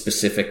one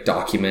specific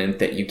document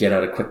that you get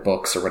out of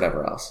QuickBooks or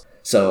whatever else.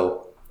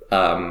 So,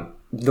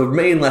 the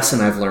main lesson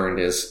I've learned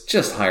is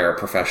just hire a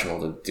professional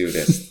to do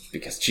this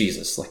because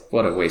Jesus,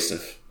 what a waste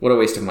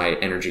of my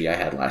energy I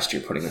had last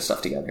year putting this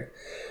stuff together.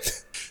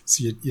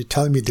 So you're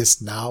telling me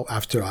this now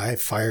after I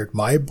fired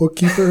my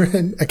bookkeeper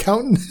and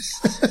accountant?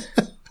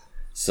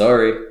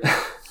 Sorry.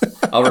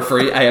 I'll refer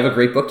you. I have a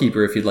great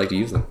bookkeeper if you'd like to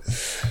use them.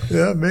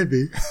 Yeah,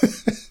 maybe.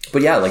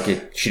 But yeah,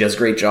 she does a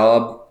great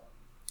job.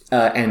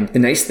 And the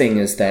nice thing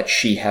is that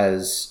she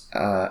has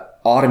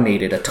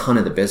automated a ton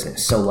of the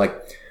business. So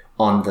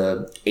on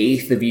the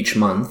 8th of each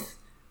month,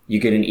 you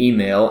get an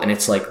email and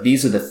it's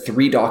these are the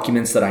 3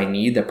 documents that I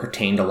need that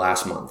pertain to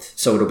last month.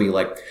 So it'll be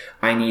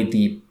I need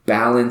the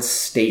balance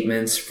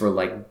statements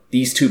for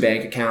these 2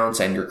 bank accounts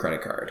and your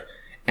credit card.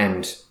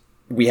 And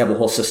we have a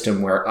whole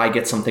system where I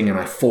get something and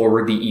I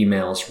forward the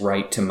emails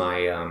right to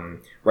my,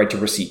 right to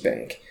Receipt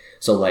Bank.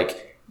 So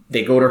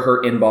they go to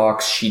her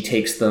inbox, she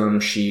takes them,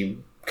 she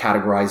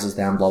categorizes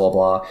them, blah, blah,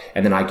 blah.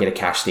 And then I get a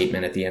cash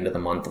statement at the end of the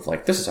month of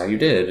this is how you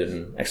did,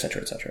 and et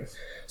cetera, et cetera.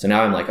 So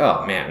now I'm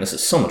oh man, this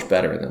is so much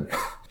better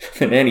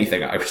than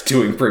anything I was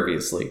doing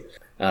previously.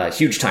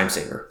 Huge time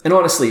saver. And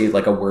honestly,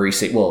 a worry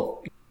saver.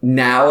 Well,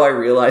 now I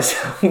realize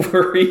how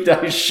worried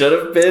I should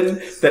have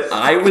been that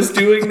I was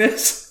doing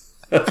this.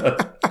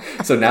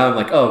 So now I'm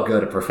like, oh,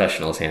 good, a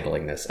professional's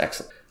handling this.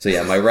 Excellent. So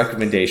yeah, my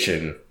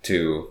recommendation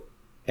to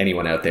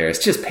anyone out there is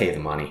just pay the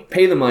money.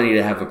 Pay the money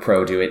to have a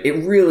pro do it. It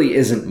really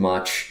isn't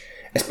much,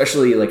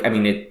 especially like, I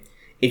mean,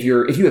 if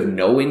you have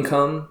no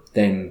income,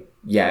 then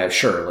yeah,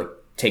 sure, like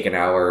take an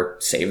hour,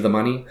 save the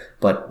money.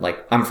 But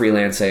like I'm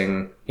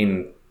freelancing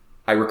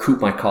I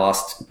recoup my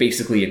costs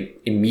basically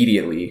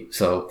immediately.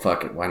 So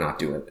fuck it, why not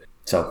do it?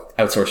 So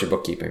outsource your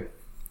bookkeeping.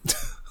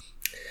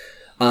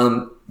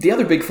 The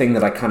other big thing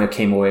that I kind of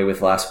came away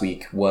with last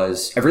week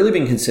was I've really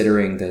been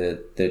considering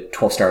the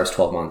 12 stars,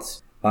 12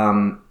 months.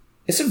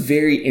 It's a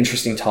very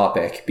interesting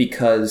topic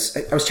because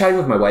I was chatting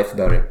with my wife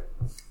about it.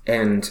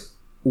 And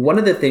one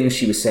of the things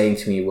she was saying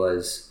to me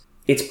was,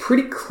 it's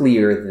pretty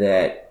clear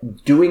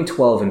that doing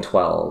 12 and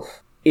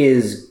 12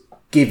 is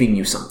giving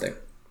you something.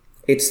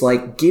 It's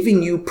like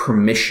giving you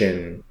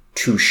permission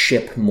to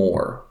ship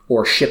more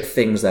or ship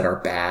things that are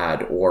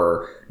bad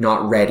or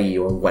not ready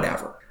or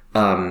whatever.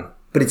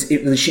 But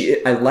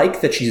I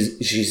like that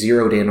she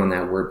zeroed in on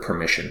that word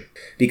permission,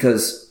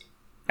 because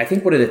I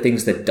think one of the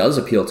things that does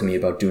appeal to me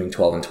about doing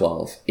 12 and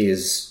 12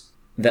 is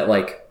that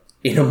like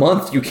in a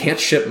month you can't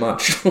ship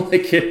much.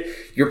 Like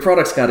your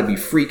product's got to be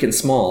freaking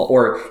small,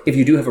 or if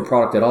you do have a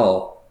product at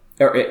all,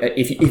 or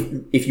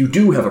if you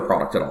do have a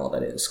product at all,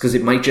 that is, because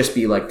it might just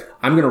be like,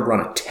 I'm going to run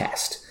a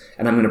test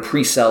and I'm going to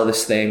pre-sell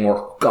this thing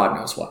or God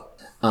knows what.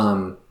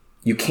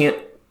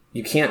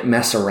 You can't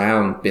mess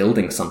around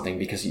building something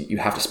because you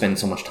have to spend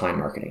so much time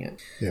marketing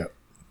it. Yeah.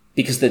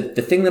 Because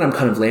the thing that I'm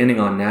kind of landing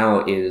on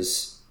now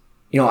is,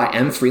 I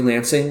am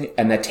freelancing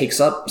and that takes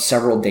up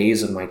several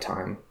days of my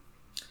time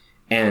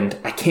and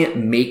I can't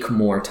make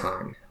more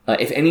time.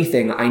 If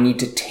anything, I need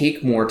to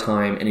take more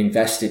time and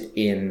invest it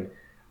in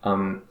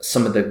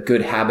some of the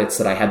good habits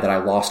that I had that I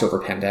lost over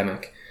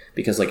pandemic.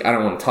 Because like, I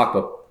don't want to talk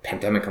about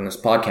pandemic on this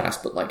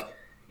podcast, but like,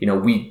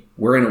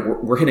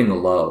 we're hitting a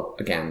low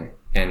again.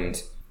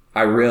 And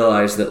I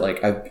realized that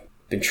like I've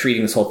been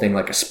treating this whole thing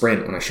like a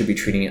sprint when I should be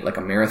treating it like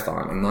a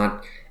marathon. I'm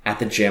not at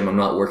the gym. I'm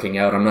not working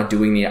out.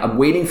 I'm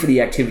waiting for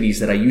the activities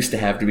that I used to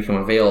have to become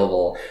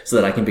available so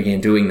that I can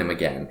begin doing them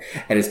again.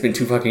 And it's been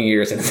 2 fucking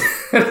years and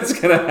it's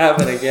going to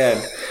happen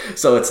again.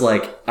 So it's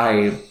like,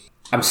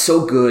 I'm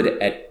so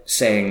good at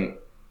saying,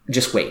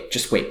 just wait,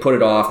 put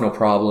it off. No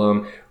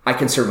problem. I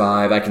can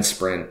survive. I can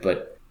sprint.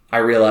 But I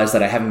realize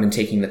that I haven't been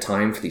taking the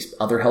time for these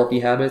other healthy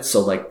habits. So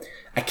like,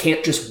 I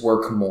can't just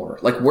work more.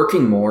 Like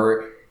working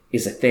more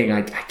is a thing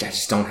I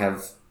just don't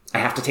have. I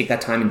have to take that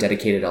time and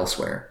dedicate it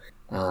elsewhere.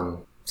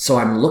 So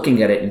I'm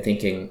looking at it and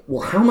thinking,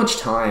 well, how much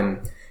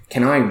time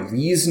can I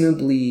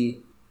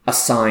reasonably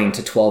assign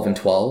to 12 and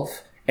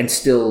 12 and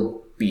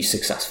still be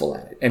successful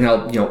at it? And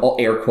I'll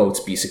air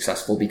quotes be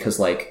successful, because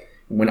like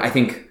when I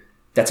think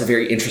that's a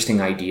very interesting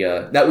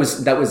idea. That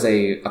was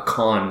a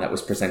con that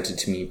was presented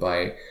to me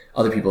by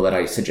other people that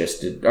I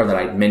suggested or that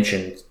I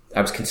mentioned.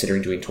 I was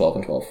considering doing 12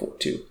 and 12 for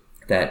too.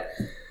 That,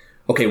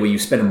 okay, well, you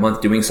spend a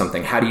month doing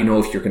something. How do you know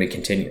if you're going to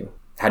continue?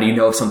 How do you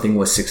know if something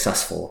was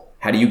successful?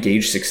 How do you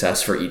gauge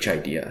success for each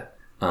idea?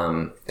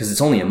 Because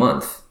it's only a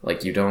month.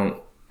 Like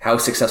how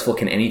successful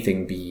can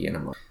anything be in a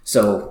month?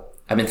 So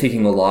I've been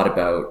thinking a lot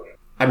about,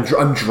 I'm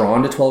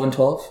drawn to 12 and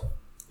 12.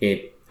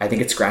 I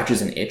think it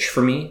scratches an itch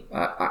for me.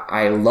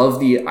 I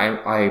love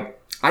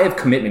I have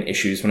commitment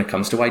issues when it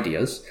comes to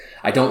ideas.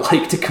 I don't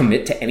like to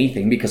commit to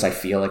anything because I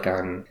feel like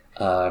I'm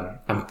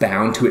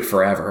bound to it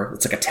forever.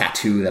 It's like a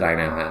tattoo that I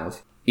now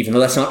have, even though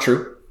that's not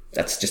true.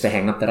 That's just a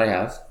hang up that I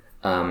have.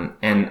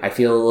 And I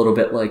feel a little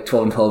bit like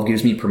 12 and 12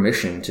 gives me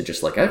permission to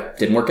just like,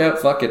 didn't work out.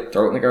 Fuck it.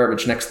 Throw it in the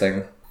garbage. Next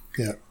thing.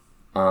 Yeah.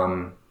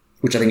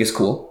 Which I think is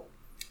cool.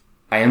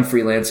 I am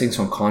freelancing,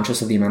 so I'm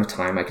conscious of the amount of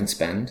time I can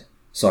spend.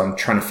 So I'm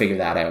trying to figure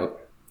that out.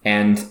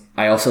 And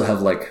I also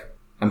have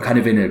I'm kind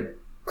of in a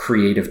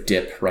creative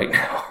dip right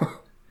now.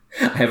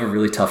 I have a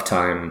really tough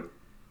time.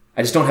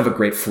 I just don't have a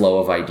great flow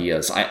of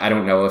ideas. I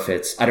don't know if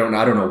it's, I don't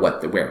know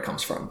where it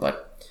comes from,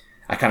 but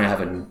I kind of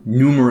have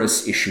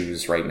numerous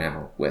issues right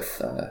now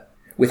with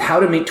how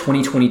to make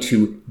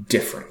 2022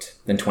 different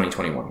than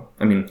 2021.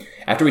 I mean,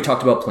 after we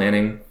talked about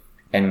planning,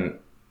 and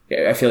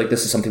I feel like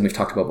this is something we've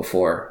talked about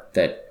before,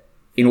 that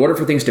in order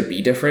for things to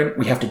be different,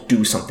 we have to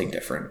do something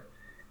different.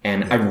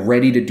 And I'm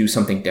ready to do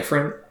something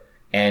different.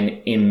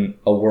 And in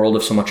a world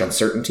of so much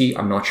uncertainty,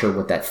 I'm not sure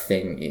what that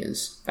thing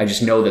is. I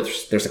just know that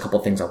there's a couple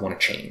of things I want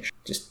to change.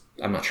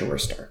 I'm not sure where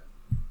to start.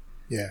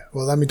 Yeah.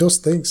 Well, I mean, those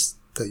things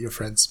that your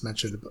friends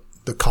mentioned about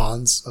the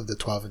cons of the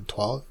 12 and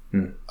 12,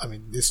 I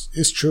mean,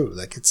 it's true.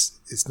 Like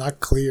it's not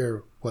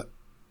clear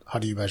how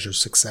do you measure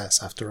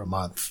success after a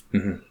month?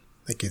 Mm-hmm.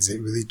 Like, is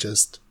it really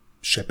just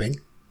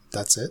shipping?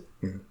 That's it.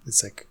 Mm-hmm.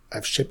 It's like,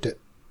 I've shipped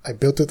it. I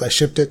built it. I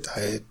shipped it.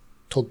 I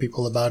told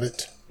people about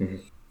it.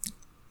 Mm-hmm.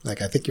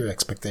 Like, I think your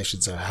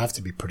expectations have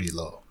to be pretty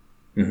low.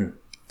 Mm-hmm.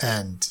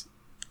 And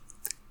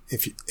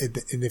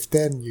if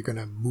then you're going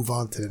to move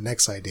on to the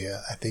next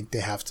idea, I think they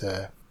have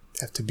to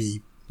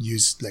be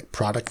used like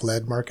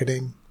product-led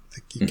marketing.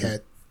 Like you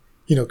can't,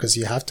 because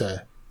you have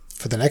to,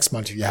 for the next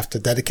month, you have to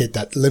dedicate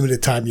that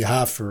limited time you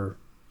have for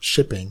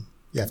shipping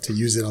You have to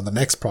use it on the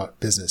next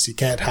business. You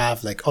can't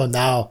have like, oh,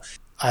 now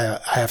I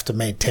have to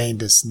maintain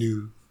this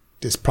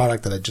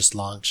product that I just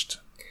launched.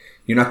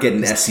 You're not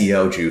getting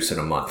SEO juice in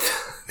a month.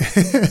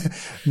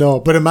 No,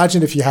 but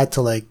imagine if you had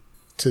to like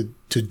to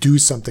do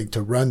something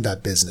to run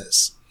that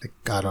business. Like,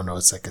 I don't know.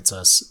 It's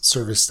a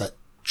service that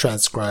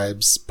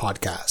transcribes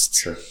podcasts.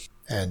 Sure.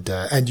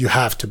 And you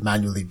have to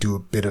manually do a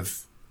bit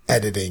of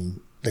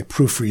editing, like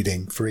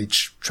proofreading for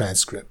each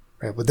transcript,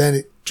 right? But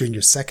then during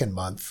your second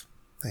month,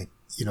 like,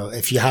 you know,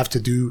 if you have to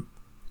do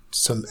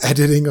some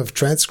editing of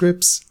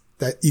transcripts,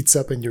 that eats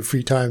up in your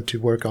free time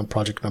to work on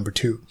project number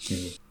 2.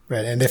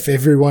 Right. And if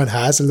everyone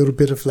has a little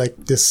bit of like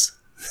this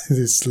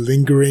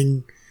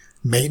lingering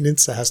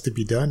maintenance that has to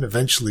be done,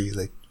 eventually,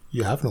 like,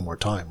 you have no more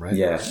time, right?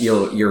 Yeah.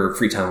 Your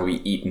free time will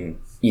be eaten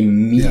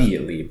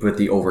immediately with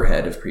the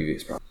overhead of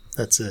previous projects.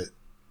 That's it.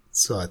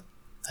 So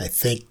I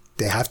think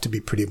they have to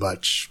be pretty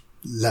much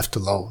left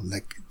alone.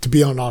 Like, to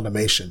be on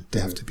automation, they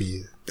have to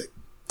be,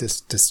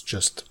 this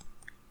just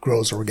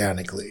grows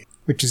organically,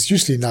 which is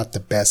usually not the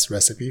best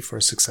recipe for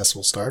a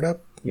successful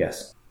startup.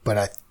 Yes.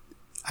 But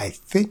I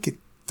think it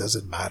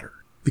doesn't matter,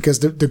 because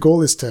the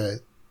goal is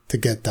to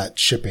get that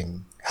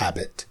shipping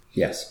habit.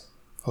 Yes.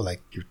 Or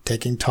like, you're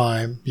taking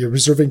time, you're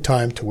reserving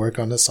time to work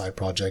on a side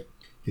project.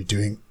 You're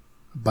doing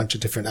a bunch of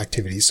different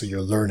activities. So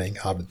you're learning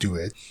how to do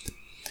it,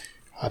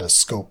 how to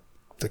scope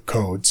the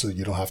code. So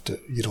you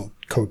don't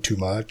code too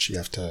much. You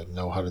have to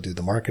know how to do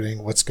the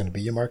marketing. What's going to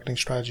be your marketing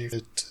strategy?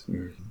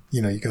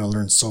 You know, you're going to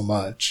learn so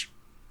much,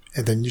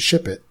 and then you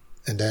ship it.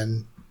 And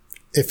then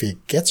if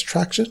it gets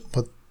traction,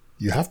 but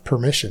you have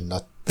permission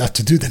not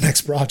to do the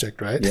next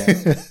project, right?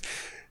 Yeah.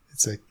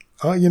 It's like,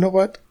 oh, you know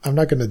what? I'm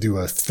not going to do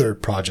a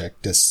third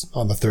project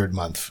on the third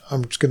month.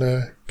 I'm just going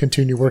to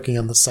continue working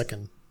on the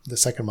second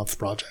month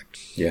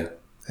project. Yeah.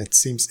 It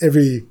seems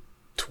every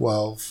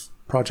 12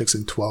 projects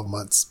in 12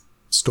 months,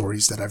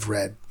 stories that I've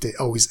read, they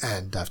always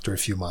end after a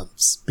few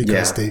months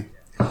because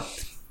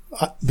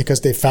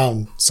they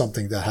found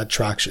something that had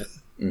traction.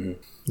 Mm-hmm.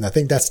 And I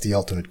think that's the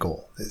ultimate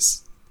goal,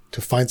 is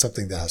to find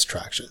something that has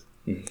traction.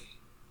 Mm-hmm.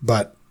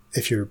 But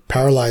if you're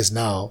paralyzed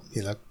now,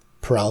 you know,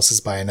 paralysis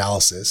by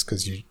analysis,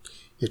 because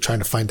you're trying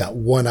to find that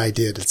one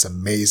idea that's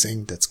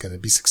amazing, that's going to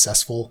be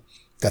successful,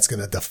 that's going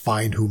to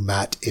define who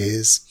Matt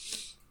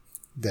is,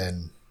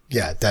 then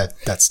yeah,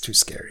 that's too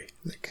scary.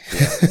 Like,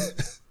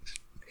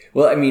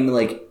 well, I mean,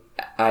 like,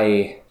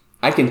 I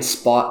can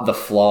spot the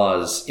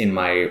flaws in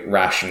my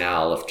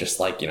rationale of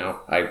just like, you know,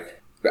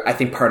 I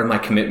think part of my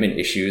commitment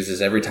issues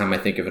is every time I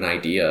think of an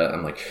idea,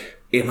 I'm like,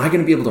 am I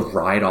going to be able to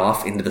ride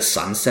off into the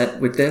sunset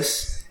with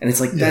this? And it's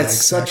like,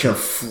 that's such a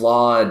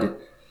flawed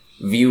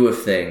view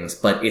of things,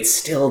 but it's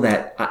still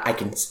that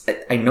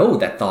I know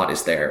that thought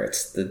is there.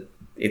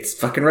 It's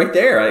fucking right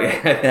there.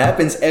 It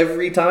happens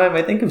every time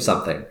I think of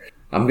something.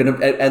 I'm going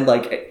to, and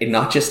like, and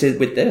not just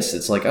with this,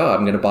 it's like, oh,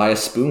 I'm going to buy a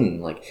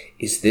spoon. Like,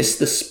 is this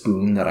the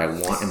spoon that I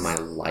want in my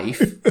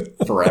life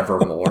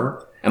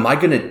forevermore? Am I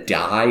going to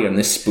die and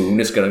this spoon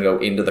is going to go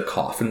into the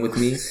coffin with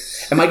me?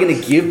 Am I going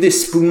to give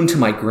this spoon to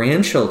my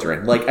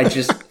grandchildren? Like,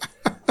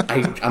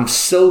 I'm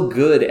so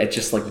good at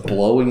just like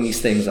blowing these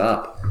things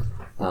up.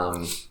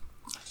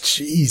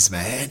 Jeez,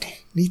 man,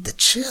 need to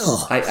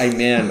chill. I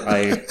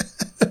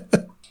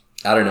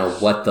don't know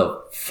what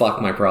the fuck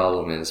my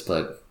problem is,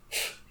 but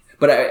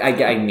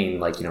I mean,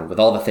 like, you know, with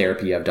all the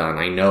therapy I've done,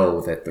 I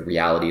know that the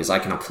reality is I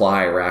can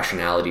apply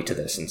rationality to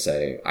this and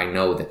say, I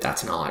know that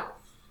that's not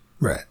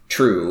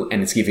true,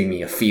 and it's giving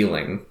me a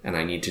feeling, and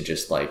I need to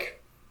just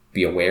like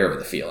be aware of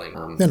the feeling.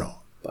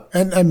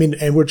 And I mean,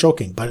 and we're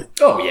joking, but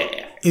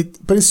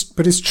but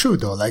it's true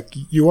though. Like,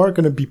 you are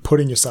going to be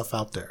putting yourself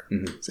out there,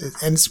 and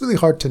it's really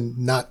hard to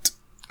not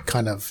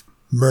kind of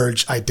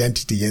merge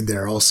identity in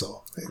there.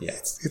 Also,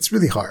 it's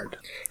really hard,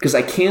 because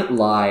I can't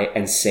lie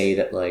and say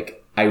that like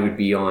I would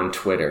be on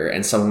Twitter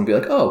and someone would be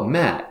like, "Oh,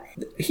 Matt,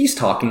 he's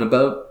talking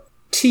about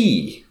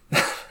tea.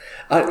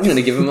 I'm going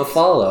to give him a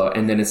follow,"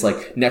 and then it's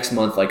like next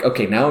month, like,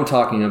 okay, now I'm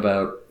talking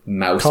about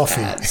mouse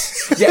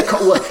pads. Yeah,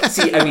 well,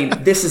 see, I mean,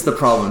 this is the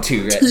problem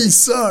too, right? Tea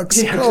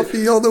sucks. Yeah,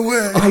 coffee all the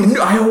way.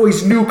 I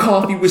always knew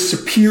coffee was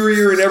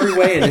superior in every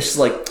way, and it's just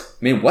like,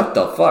 man, what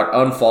the fuck?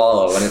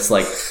 Unfollow. And it's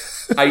like,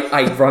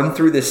 I run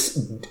through this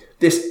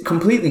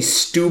completely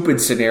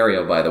stupid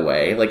scenario, by the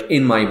way, like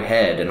in my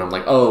head, and I'm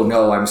like, oh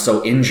no, I'm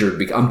so injured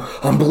because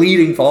I'm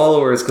bleeding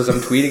followers because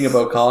I'm tweeting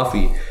about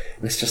coffee,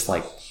 and it's just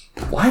like,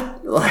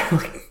 what?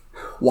 Like,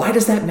 why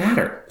does that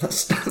matter?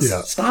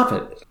 Stop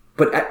it.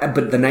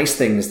 But the nice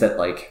thing is that,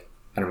 like,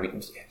 I don't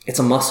mean, it's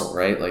a muscle,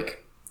 right?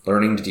 Like,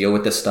 learning to deal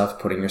with this stuff,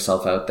 putting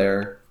yourself out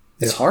there,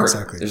 it's hard.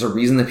 Exactly. There's a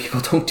reason that people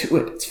don't do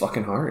it. It's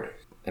fucking hard.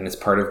 And it's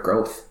part of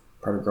growth,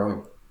 part of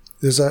growing.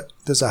 There's a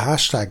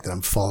hashtag that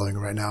I'm following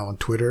right now on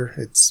Twitter.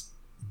 It's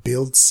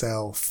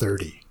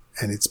BuildSell30.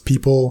 And it's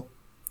people,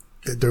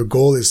 their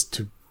goal is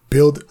to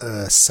build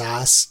a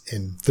SaaS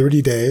in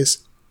 30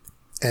 days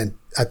and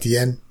at the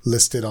end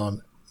list it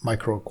on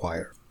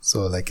MicroAcquire.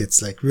 So like,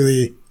 it's like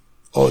really,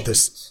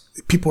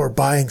 people are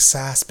buying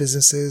SaaS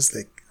businesses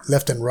like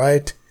left and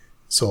right.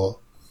 So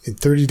in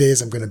 30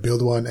 days, I'm going to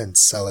build one and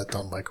sell it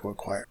on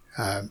MicroAcquire.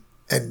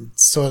 And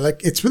so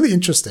like, it's really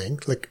interesting.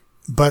 Like,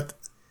 but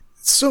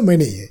so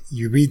many,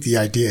 you read the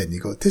idea and you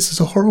go, this is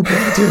a horrible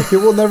idea. It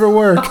will never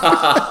work.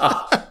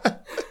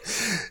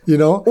 You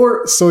know?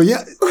 Or so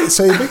yeah,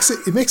 so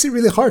it makes it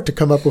really hard to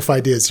come up with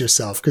ideas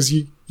yourself because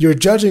you're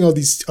judging all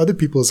these other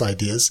people's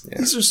ideas. Yeah.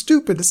 These are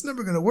stupid. It's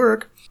never going to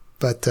work.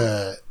 But,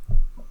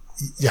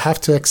 you have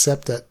to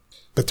accept that,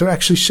 but they're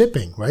actually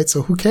shipping, right?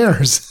 So who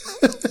cares?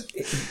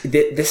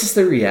 This is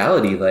the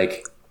reality.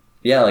 Like,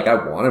 yeah, like I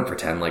want to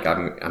pretend like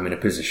I'm in a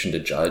position to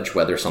judge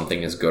whether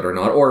something is good or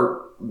not.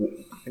 Or,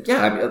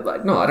 yeah, I mean,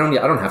 like, no, I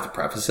don't have to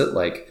preface it.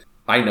 Like,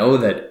 I know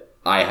that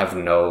I have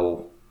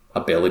no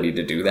ability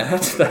to do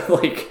that. That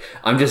like,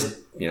 I'm just,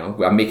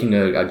 I'm making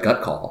a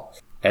gut call.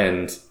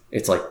 And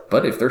it's like,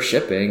 but if they're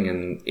shipping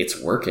and it's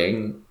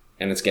working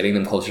and it's getting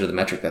them closer to the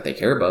metric that they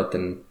care about,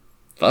 then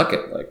fuck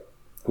it. Like,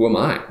 who am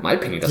I? My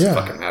opinion doesn't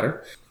fucking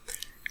matter.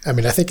 I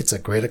mean, I think it's a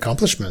great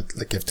accomplishment.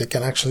 Like, if they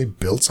can actually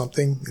build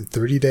something in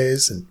 30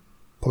 days and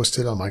post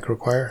it on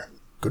MicroAcquire,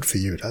 good for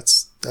you.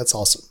 That's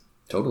awesome.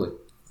 Totally.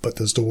 But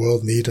does the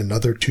world need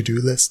another to-do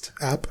list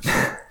app?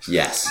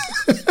 Yes.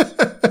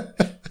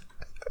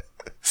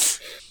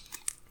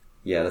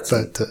 Yeah, that's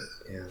But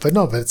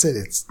it's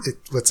it.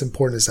 What's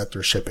important is that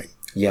they're shipping.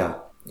 Yeah.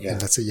 And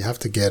that's it. You have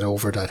to get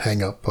over that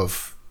hang up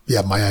of,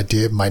 my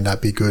idea might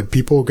not be good.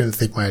 People are going to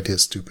think my idea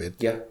is stupid.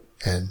 Yeah.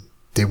 And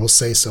they will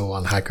say so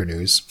on Hacker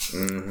News.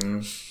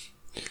 Mm-hmm.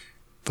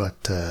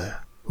 But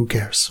who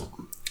cares?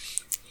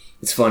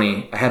 It's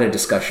funny. I had a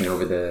discussion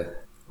over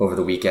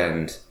the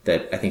weekend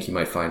that I think you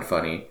might find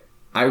funny.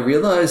 I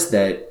realized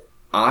that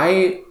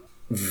I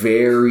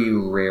very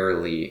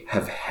rarely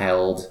have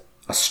held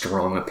a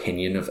strong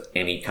opinion of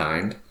any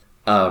kind.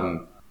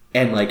 And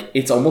like,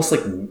 it's almost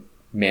like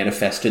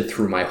manifested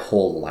through my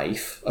whole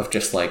life of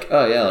just like,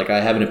 oh yeah, like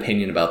I have an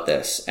opinion about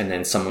this. And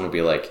then someone will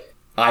be like,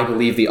 I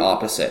believe the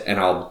opposite. And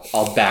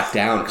I'll back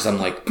down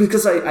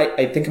because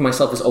I think of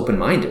myself as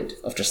open-minded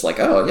of just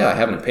like, oh yeah, I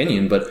have an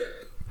opinion, but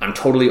I'm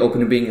totally open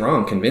to being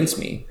wrong. Convince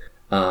me.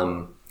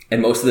 And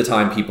most of the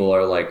time people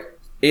are like,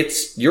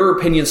 it's your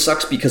opinion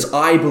sucks because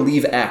I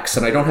believe X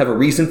and I don't have a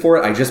reason for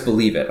it. I just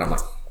believe it. And I'm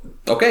like,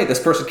 okay, this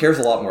person cares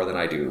a lot more than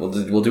I do.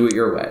 We'll do it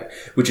your way,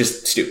 which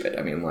is stupid.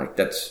 I mean, like,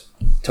 that's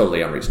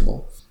totally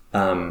unreasonable.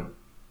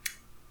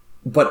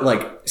 But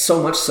like,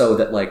 so much so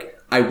that like,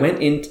 I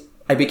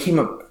became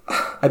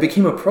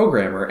a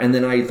programmer, and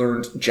then I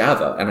learned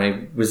Java, and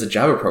I was a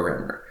Java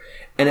programmer.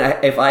 And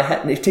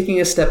if taking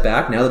a step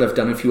back, now that I've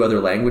done a few other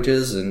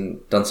languages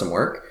and done some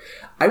work,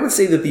 I would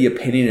say that the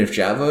opinion of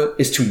Java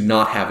is to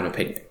not have an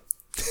opinion.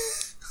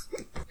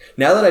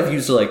 Now that I've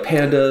used like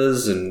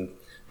pandas and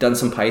done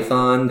some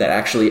Python that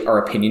actually are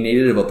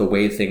opinionated about the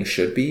way things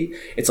should be,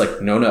 it's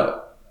like,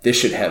 no, this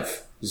should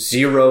have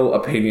zero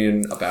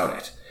opinion about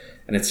it.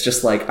 And it's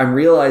just like, I'm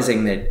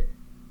realizing that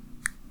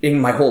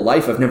in my whole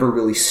life, I've never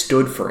really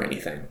stood for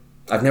anything.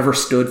 I've never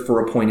stood for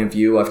a point of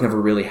view. I've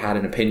never really had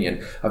an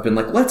opinion. I've been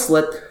like, let's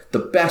let the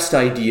best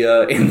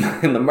idea in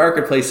the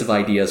marketplace of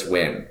ideas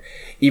win.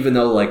 Even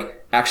though,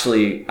 like,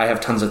 actually, I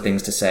have tons of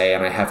things to say,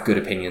 and I have good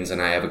opinions,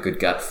 and I have a good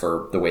gut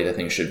for the way that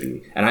things should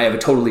be. And I have a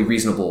totally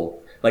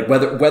reasonable, like,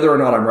 whether or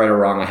not I'm right or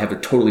wrong, I have a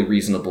totally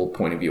reasonable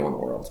point of view on the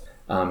world.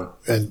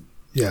 And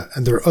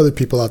there are other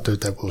people out there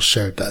that will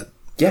share that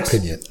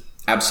opinion.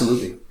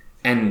 Absolutely.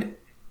 And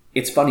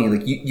it's funny,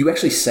 like, you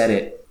actually said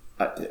it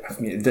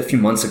a few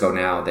months ago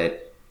now,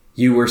 that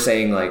you were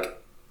saying,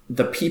 like,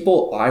 the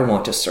people I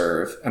want to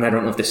serve, and I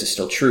don't know if this is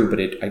still true, but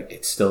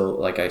it's still,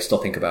 like, I still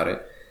think about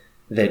it,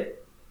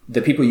 that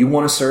the people you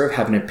want to serve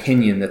have an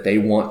opinion that they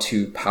want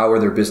to power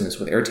their business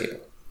with Airtable.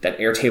 That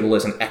Airtable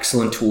is an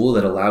excellent tool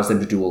that allows them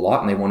to do a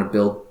lot, and they want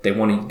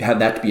to have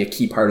that to be a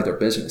key part of their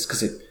business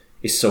because it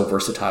is so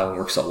versatile and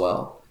works so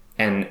well.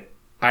 And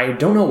I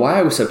don't know why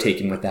I was so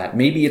taken with that.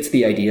 Maybe it's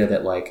the idea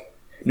that, like,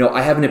 no,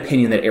 I have an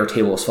opinion that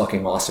Airtable is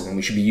fucking awesome and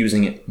we should be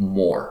using it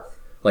more.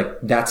 Like,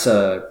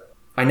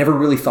 I never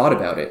really thought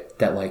about it,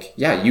 that, like,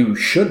 yeah, you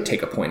should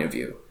take a point of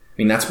view. I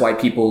mean, that's why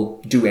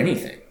people do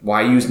anything.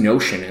 Why use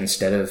Notion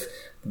instead of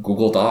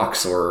Google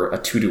Docs or a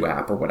to-do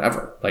app or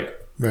whatever? Like,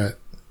 right.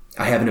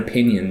 I have an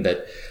opinion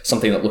that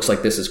something that looks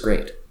like this is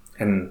great.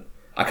 And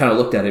I kind of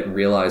looked at it and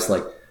realized,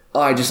 like,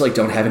 oh, I just, like,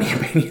 don't have any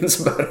opinions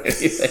about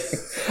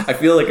anything. I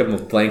feel like I'm a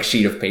blank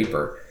sheet of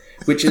paper,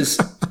 which is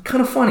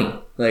kind of funny.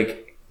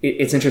 Like,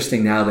 it's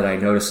interesting now that I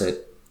notice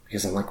it,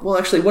 because I'm like, well,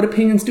 actually, what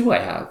opinions do I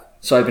have?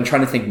 So I've been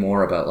trying to think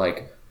more about,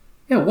 like,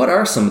 yeah, what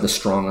are some of the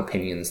strong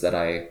opinions that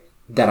I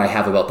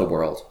have about the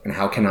world, and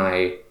how can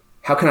I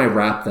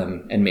wrap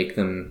them and make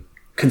them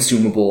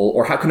consumable,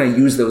 or how can I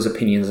use those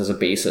opinions as a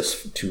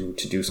basis to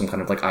do some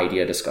kind of, like,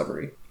 idea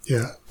discovery?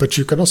 Yeah, but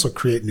you can also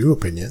create new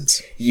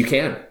opinions. You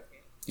can.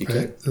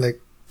 Right?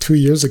 Like 2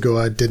 years ago,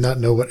 I did not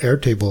know what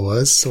Airtable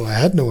was, so I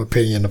had no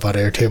opinion about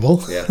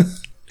Airtable. Yeah.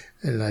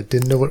 And I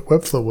didn't know what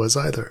Webflow was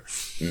either.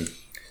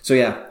 So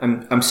yeah,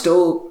 I'm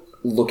still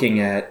looking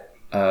at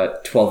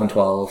 12 and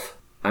 12.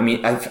 I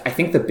mean, I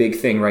think the big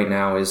thing right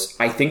now is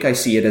I think I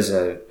see it as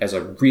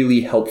a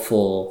really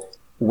helpful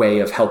way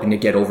of helping to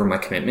get over my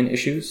commitment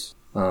issues.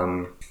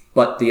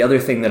 But the other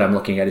thing that I'm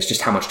looking at is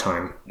just how much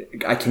time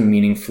I can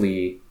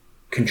meaningfully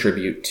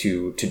contribute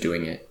to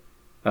doing it.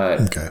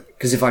 Okay.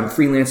 Because if I'm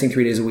freelancing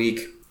 3 days a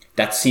week,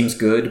 that seems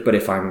good. But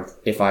if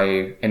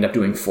I end up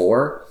doing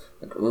 4,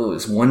 like, oh,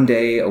 is 1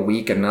 day a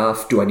week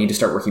enough? Do I need to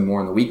start working more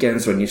on the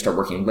weekends? Do I need to start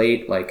working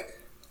late? Like,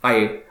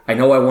 I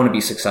know I want to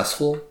be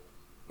successful,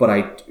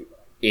 but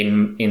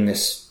in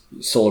this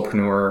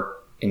solopreneur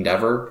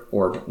endeavor,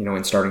 or, you know,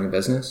 in starting a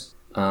business,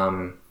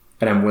 and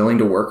I'm willing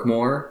to work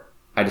more,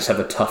 I just have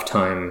a tough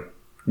time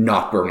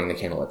not burning the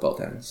candle at both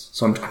ends.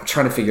 So I'm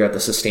trying to figure out the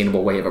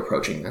sustainable way of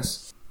approaching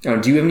this.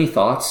 Do you have any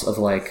thoughts of,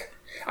 like,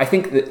 I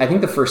think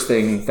the first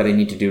thing that I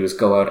need to do is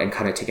go out and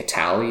kind of take a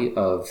tally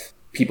of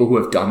people who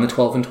have done the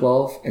 12 and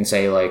 12 and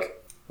say,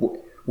 like,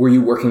 were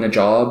you working a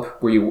job?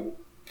 Were you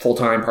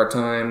full-time,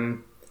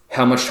 part-time?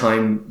 How much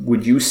time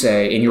would you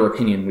say, in your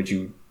opinion, would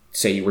you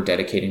say you were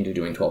dedicating to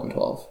doing 12 and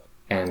 12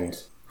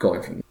 and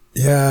going from there?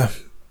 Yeah.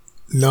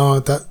 No,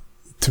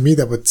 to me,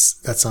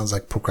 that sounds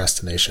like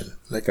procrastination.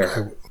 Like,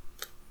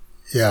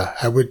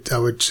 I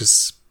would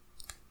just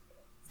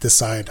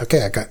decide,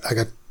 okay, I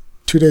got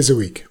 2 days a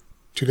week.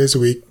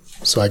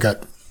 So I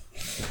got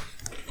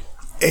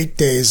 8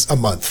 days a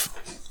month.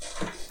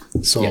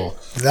 So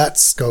that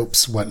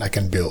scopes what I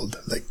can build.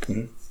 Like,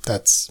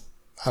 that's,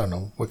 I don't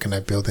know, what can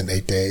I build in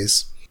 8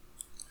 days?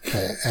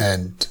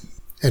 And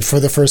for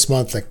the first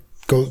month, like,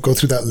 go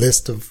through that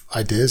list of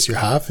ideas you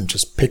have and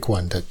just pick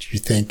one that you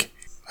think,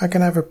 I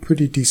can have a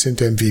pretty decent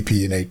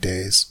MVP in 8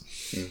 days.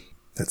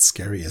 That's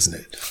scary, isn't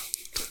it?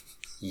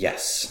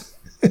 Yes.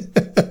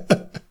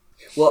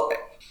 Well,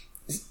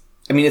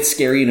 I mean, it's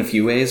scary in a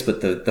few ways,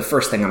 but the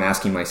first thing I'm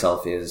asking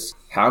myself is,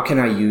 how can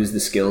I use the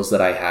skills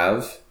that I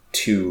have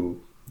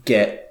to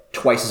get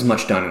twice as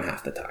much done in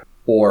half the time?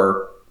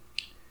 Or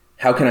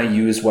how can I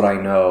use what I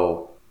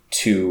know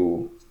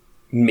to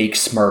make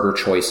smarter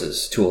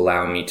choices to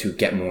allow me to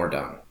get more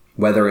done?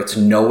 Whether it's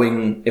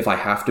knowing if I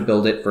have to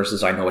build it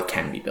versus I know it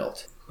can be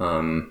built. I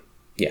don't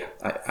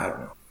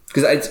know.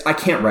 Because I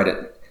can't write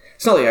it.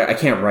 It's not like I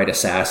can't write a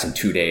SaaS in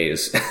 2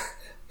 days.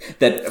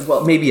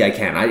 Well, maybe I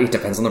can. It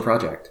depends on the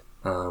project.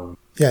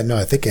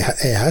 I think it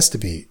has to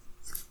be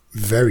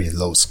very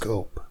low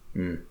scope,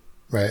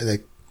 right?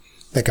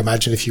 Like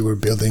imagine if you were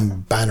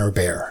building Banner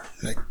Bear,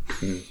 like,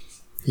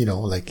 you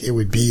know, like it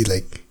would be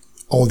like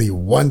only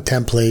one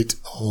template,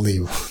 only,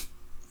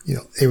 you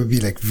know, it would be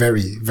like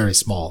very, very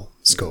small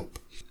scope.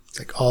 It's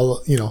like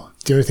all, you know,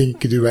 the only thing you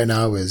could do right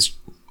now is,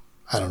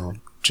 I don't know,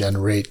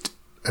 generate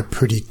a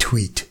pretty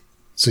tweet.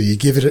 So you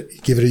give it a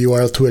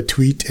URL to a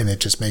tweet and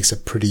it just makes a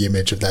pretty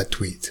image of that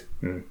tweet.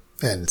 And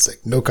it's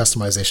like no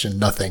customization,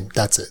 nothing.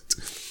 That's it.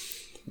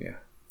 Yeah.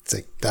 It's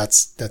like,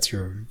 that's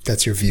your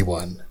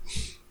V1.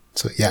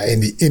 So yeah,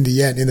 in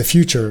the end, in the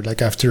future,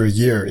 like after a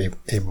year,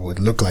 it would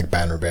look like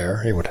Banner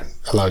Bear. It would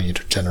allow you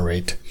to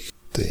generate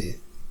the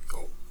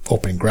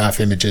open graph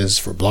images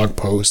for blog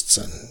posts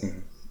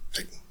and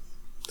like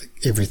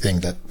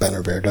everything that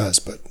Banner Bear does.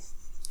 But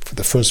for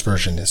the first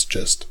version, it's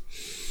just,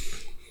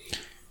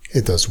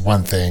 it does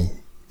one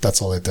thing.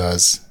 That's all it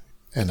does.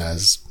 And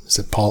is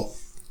it Paul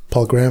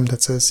Graham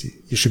that says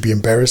you should be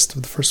embarrassed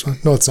with the first one?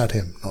 No, it's not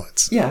him. No,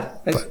 it's... Yeah,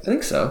 I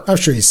think so. I'm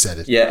sure he said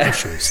it. Yeah. I'm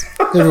sure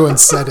everyone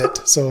said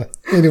it, so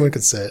anyone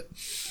could say it.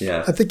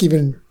 Yeah. I think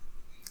even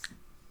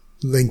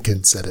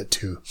Lincoln said it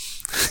too.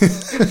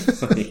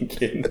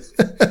 Lincoln.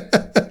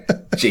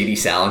 J.D.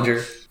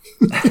 Salinger.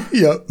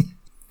 Yep.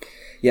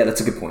 Yeah,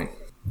 that's a good point.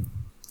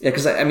 Yeah,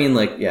 because I mean,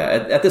 like,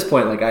 yeah, at this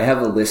point, like, I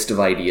have a list of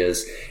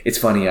ideas. It's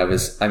funny,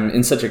 I'm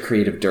in such a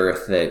creative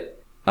dearth that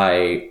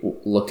I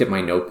looked at my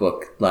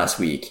notebook last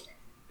week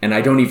and I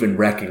don't even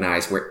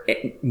recognize where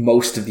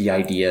most of the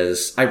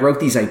ideas, I wrote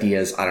these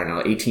ideas, I don't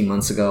know, 18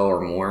 months ago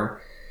or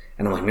more.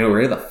 And I'm like, no,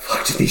 where the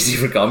fuck did these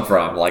even come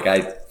from? Like,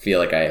 I feel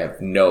like I have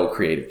no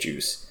creative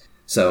juice.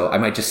 So I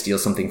might just steal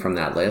something from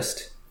that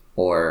list,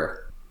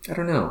 or I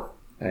don't know.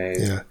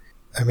 Yeah.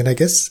 I mean, I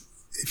guess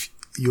if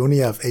you only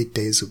have 8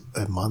 days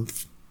a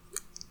month,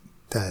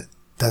 that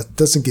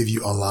doesn't give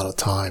you a lot of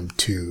time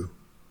to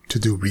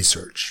do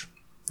research,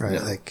 right?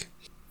 Yeah. Like,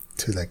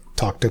 to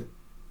talk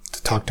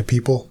to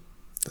people.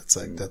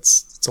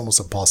 It's almost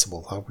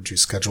impossible. How would you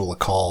schedule a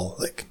call?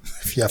 Like,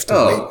 if you have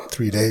to wait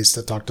 3 days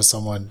to talk to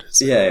someone.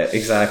 Yeah,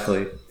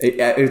 exactly.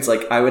 It's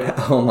like I would.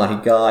 Oh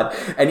my god!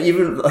 And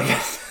even like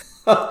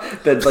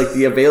that, like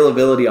the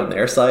availability on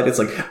their side, it's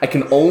like I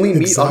can only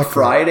meet on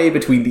Friday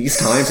between these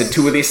times, and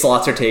 2 of these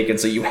slots are taken.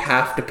 So you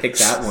have to pick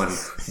that one.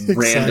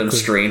 Random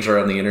stranger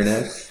on the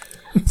internet.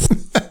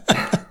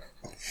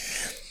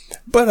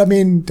 But I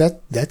mean,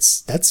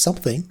 that's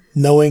something,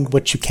 knowing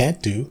what you can't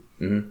do.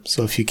 Mm-hmm.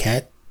 So if you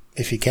can't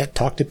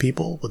talk to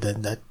people, well,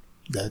 then that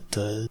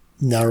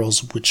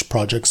narrows which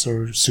projects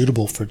are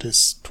suitable for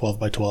this 12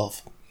 by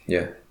 12.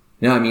 Yeah.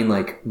 No, I mean,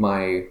 like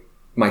my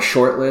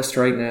short list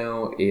right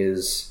now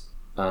is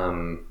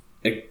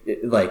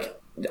like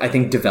I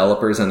think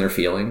developers and their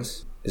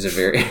feelings is a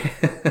very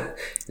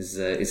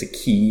is a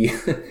key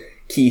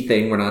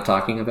thing we're not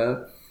talking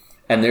about.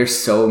 And there's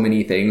so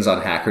many things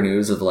on Hacker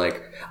News of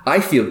like, I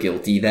feel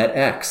guilty that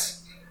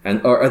X,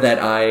 or that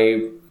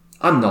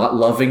I'm not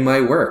loving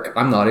my work.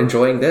 I'm not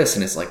enjoying this.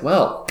 And it's like,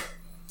 well,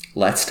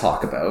 let's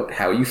talk about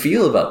how you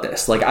feel about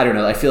this. Like, I don't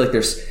know. I feel like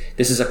this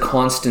is a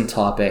constant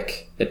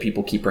topic that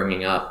people keep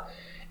bringing up.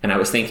 And I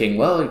was thinking,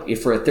 well,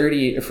 if for a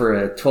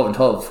 12 and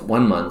 12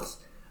 1 month,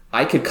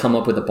 I could come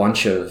up with a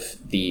bunch of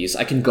these.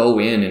 I can go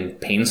in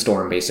and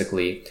Painstorm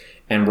basically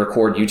and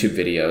record YouTube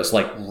videos,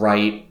 like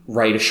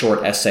write a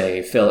short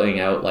essay filling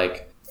out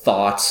like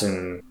thoughts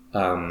and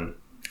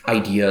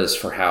ideas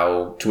for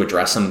how to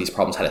address some of these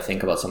problems, how to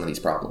think about some of these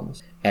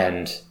problems.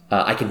 And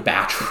I can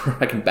batch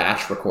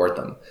record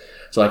them.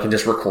 So I can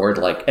just record,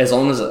 like, as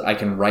long as I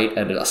can write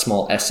a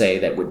small essay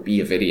that would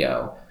be a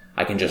video,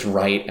 I can just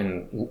write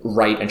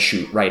and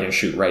shoot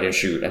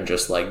and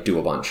just like do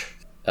a bunch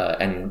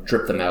and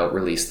drip them out,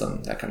 release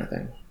them, that kind of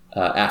thing.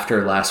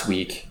 After last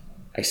week,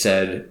 I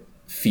said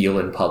feel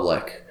in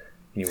public,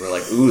 and you were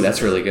like, ooh,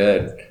 that's really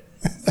good.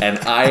 And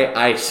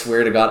I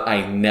swear to God,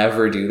 I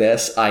never do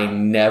this. I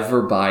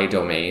never buy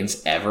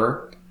domains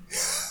ever.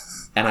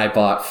 And I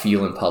bought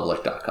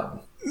feelinpublic.com.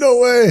 No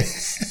way.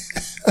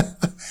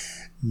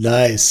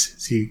 Nice.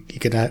 So you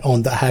can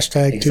own the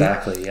hashtag too?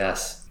 Exactly,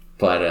 yes.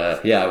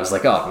 But yeah, I was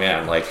like, oh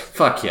man, like,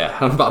 fuck yeah.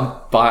 I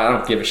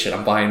don't give a shit.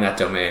 I'm buying that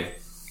domain.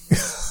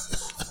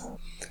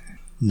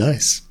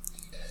 Nice.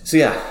 So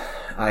yeah,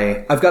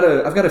 I've got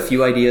a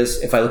few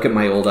ideas. If I look at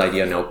my old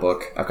idea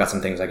notebook, I've got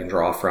some things I can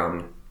draw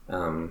from.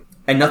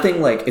 And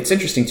nothing like, it's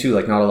interesting too,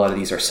 like not a lot of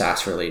these are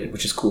SaaS related,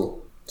 which is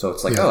cool. So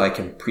it's like, I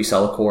can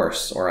pre-sell a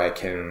course, or I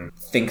can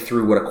think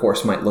through what a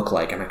course might look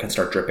like, and I can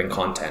start dripping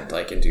content.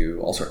 I can do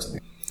all sorts of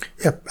things.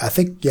 Yeah, I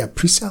think,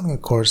 pre-selling a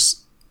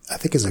course, I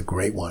think is a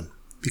great one,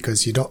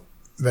 because you don't,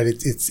 but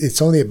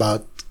it's only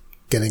about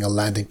getting a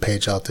landing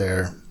page out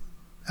there,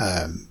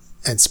 and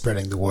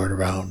spreading the word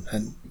around,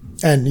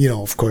 and you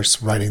know, of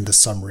course, writing the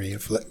summary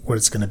of what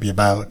it's going to be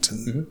about,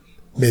 and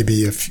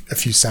maybe a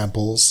few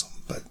samples.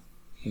 But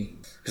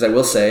because I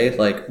will say,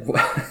 like,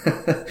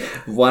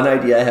 one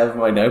idea I have in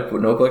my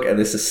notebook, and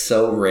this is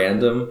so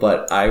random,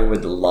 but I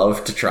would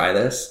love to try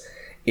this,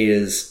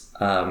 is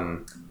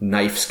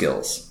knife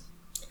skills.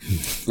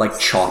 Like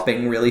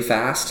chopping really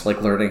fast,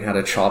 like learning how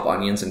to chop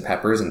onions and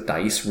peppers and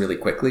dice really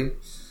quickly.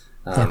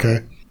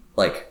 Okay.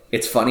 Like,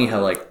 it's funny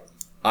how, like,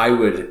 I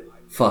would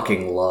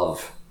fucking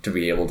love to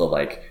be able to,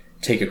 like,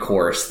 take a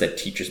course that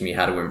teaches me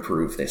how to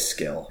improve this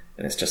skill.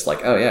 And it's just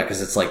like, oh yeah,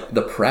 because it's like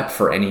the prep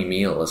for any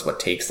meal is what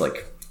takes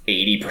like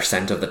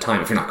 80% of the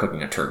time if you're not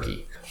cooking a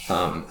turkey.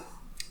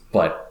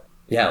 But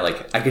yeah,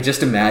 like, I could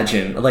just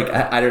imagine, like,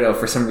 I don't know,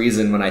 for some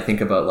reason when I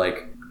think about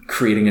like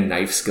creating a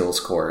knife skills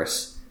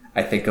course,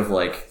 I think of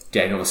like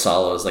Daniel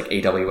Vassallo's like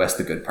AWS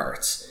The Good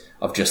Parts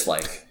of just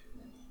like,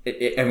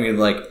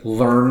 like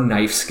learn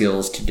knife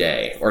skills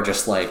today, or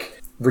just like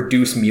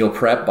reduce meal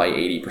prep by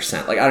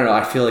 80%. Like, I don't know.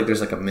 I feel like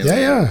there's like a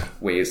million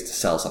ways to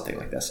sell something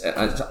like this.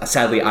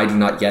 Sadly, I do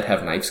not yet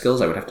have knife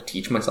skills. I would have to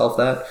teach myself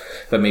that,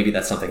 but maybe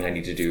that's something I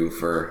need to do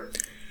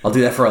I'll do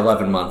that for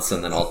 11 months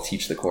and then I'll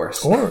teach the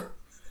course.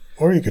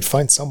 Or you could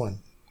find someone,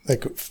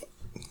 like,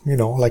 you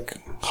know, like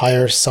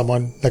hire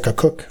someone like a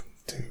cook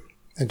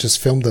and just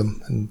film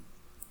them. And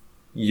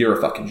you're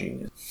a fucking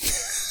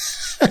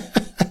genius.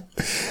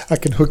 I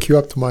can hook you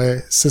up to my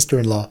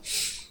sister-in-law.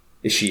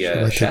 Is she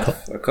a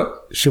chef, a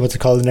cook? She went to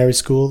culinary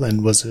school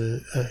and was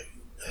a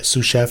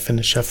sous chef and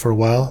a chef for a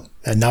while.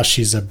 And now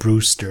she's a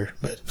brewster.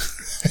 But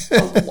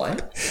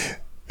what?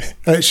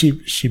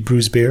 She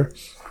brews beer.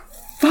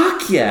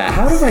 Fuck yeah.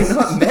 How have I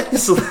not met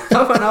this?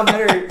 How have I not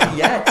met her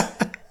yet?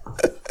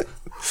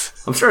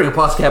 I'm starting a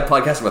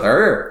podcast with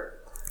her.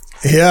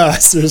 Yeah,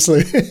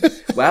 seriously.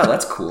 Wow,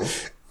 that's cool.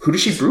 Who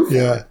does she brew for?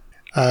 Yeah.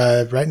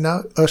 Right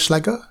now,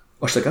 Öschlager.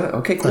 Öschlager,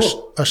 okay,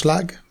 cool.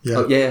 Öschlag, yeah.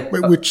 Oh, yeah.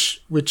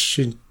 Which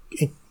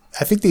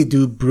I think they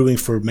do brewing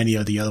for many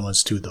of the other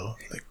ones too, though.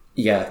 Like,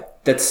 yeah,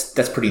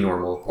 that's pretty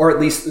normal. Or at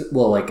least,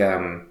 well, like,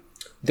 I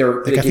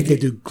think they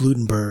do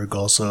Glutenberg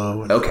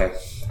also. Okay.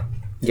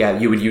 Yeah,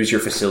 you would use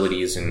your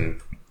facilities and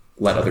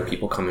let other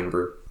people come and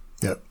brew.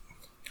 Yep.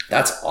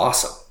 That's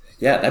awesome.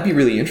 Yeah, that'd be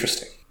really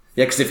interesting.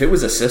 Yeah, because if it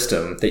was a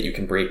system that you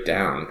can break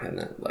down and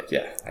then, like,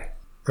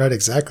 Right,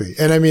 exactly.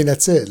 And I mean,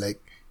 that's it.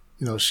 Like,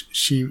 you know,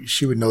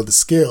 she would know the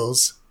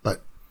skills,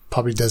 but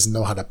probably doesn't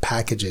know how to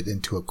package it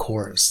into a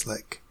course.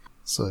 Like,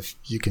 so if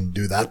you can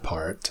do that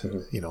part,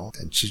 you know,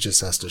 then she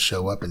just has to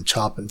show up and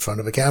chop in front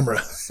of a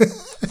camera.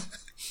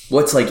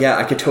 Well, it's like, yeah,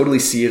 I could totally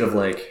see it of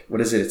like,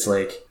 what is it? It's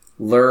like,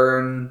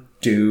 learn,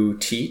 do,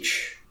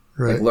 teach.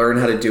 Right. Like, learn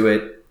how to do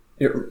it.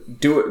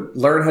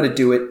 Learn how to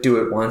do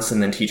it once,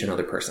 and then teach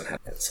another person how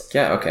to do it. It's like,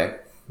 yeah, okay.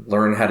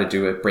 Learn how to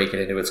do it, break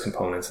it into its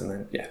components, and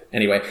then, yeah.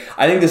 Anyway,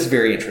 I think this is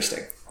very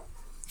interesting.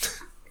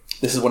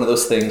 This is one of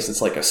those things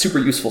that's like a super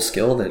useful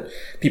skill that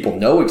people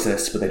know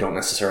exists, but they don't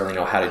necessarily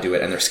know how to do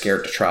it, and they're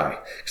scared to try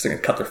because they're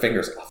going to cut their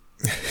fingers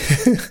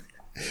off.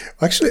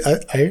 Actually,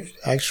 I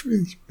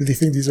actually really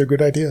think these are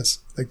good ideas.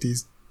 Like,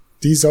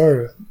 these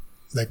are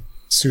like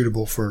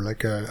suitable for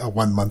like a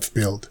 1 month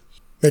build.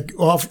 Like,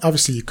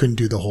 obviously you couldn't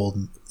do the whole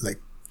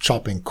like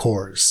chopping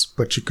course,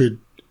 but you could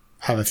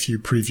have a few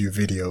preview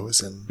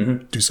videos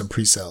and do some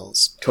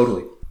pre-sales.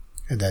 Totally.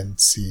 and then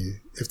see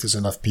if there's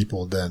enough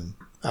people, then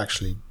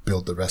actually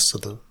build the rest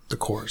of the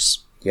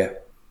course. Yeah.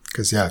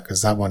 Because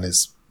that one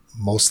is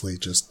mostly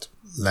just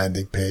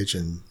landing page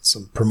and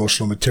some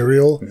promotional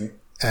material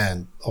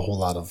and a whole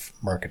lot of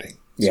marketing.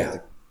 Yeah. So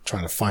like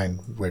trying to find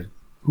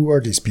who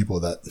are these people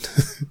that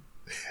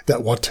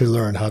that want to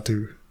learn how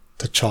to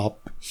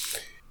chop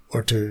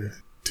or to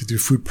do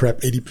food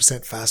prep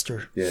 80%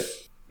 faster. Yeah.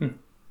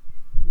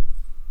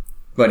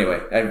 But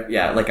anyway,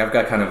 I've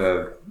got kind of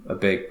a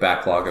big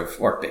backlog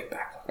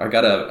I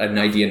got an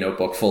idea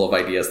notebook full of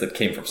ideas that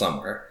came from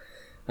somewhere.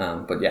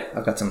 But yeah,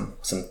 I've got some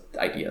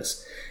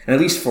ideas. And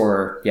at least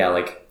for,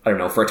 I don't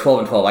know, for a 12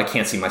 and 12, I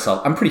can't see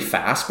myself, I'm pretty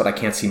fast, but I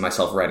can't see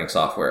myself writing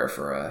software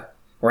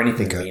or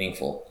anything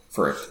meaningful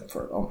for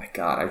oh my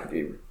God,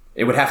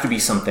 it would have to be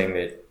something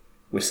that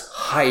was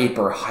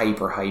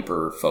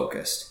hyper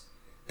focused,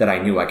 that I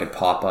knew I could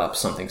pop up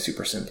something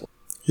super simple.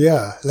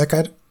 Yeah.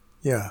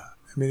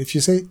 I mean, if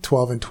you say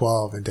 12 and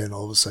 12 and then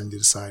all of a sudden you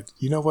decide,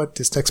 you know what,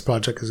 this next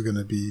project is going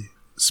to be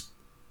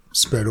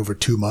spread over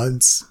 2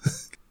 months,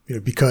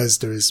 because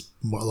there is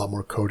a lot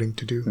more coding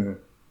to do. Mm-hmm.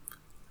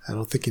 I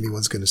don't think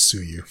anyone's going to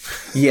sue you.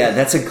 Yeah,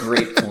 that's a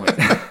great point.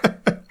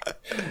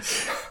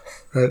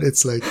 Right?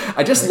 It's like,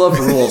 I just love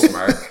rules,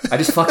 Mark. I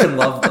just fucking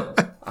love them.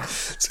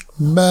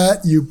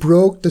 Matt, you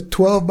broke the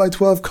 12 by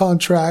 12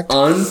 contract.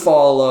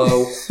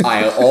 Unfollow.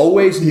 I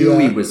always knew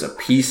he was a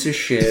piece of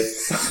shit.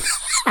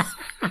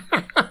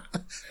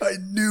 I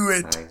knew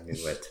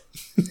it.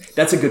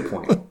 That's a good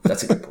point.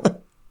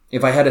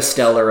 If I had a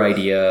stellar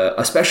idea,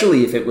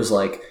 especially if it was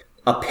like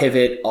a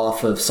pivot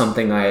off of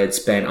something I had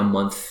spent a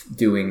month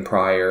doing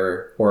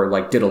prior, or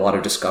like did a lot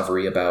of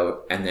discovery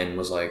about, and then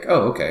was like,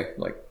 oh, okay,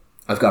 like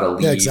I've got a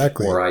lead,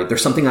 exactly. Or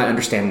there's something I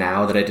understand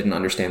now that I didn't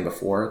understand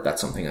before.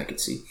 That's something I could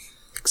see.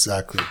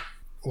 Exactly.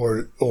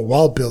 Or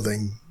while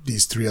building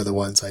these 3 other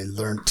ones, I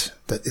learned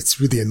that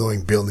it's really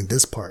annoying building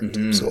this part.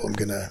 Mm-hmm. So I'm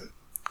gonna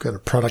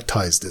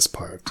productize this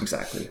part.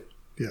 Exactly.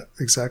 Yeah,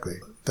 exactly.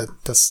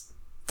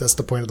 That's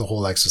the point of the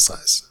whole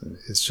exercise.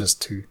 It's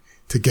just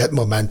to get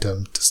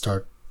momentum to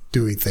start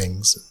doing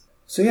things.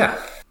 So yeah,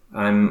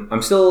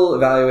 I'm still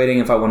evaluating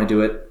if I want to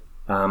do it.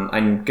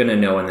 I'm gonna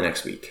know in the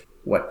next week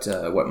what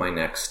my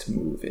next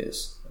move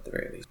is at the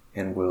very least,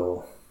 and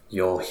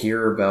you'll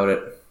hear about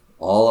it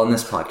all on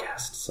this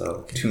podcast.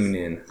 So tune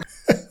in.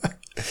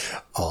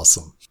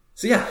 Awesome.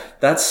 So yeah,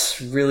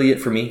 that's really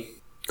it for me.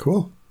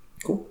 Cool.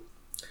 All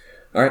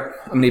right,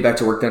 I'm gonna get back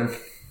to work then.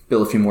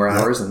 Build a few more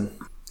hours and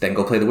then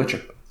go play The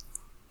Witcher.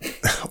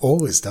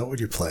 Oh, is that what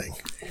you're playing?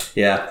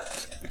 Yeah.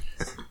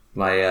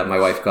 My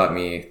wife got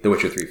me The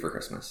Witcher 3 for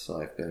Christmas,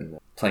 so I've been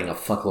playing a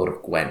fuckload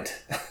of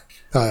Gwent.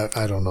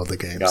 I don't know the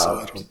game.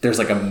 There's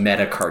like a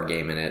meta card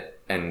game in it,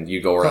 and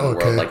you go around the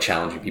world like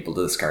challenging people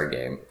to this card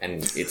game,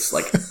 and it's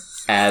like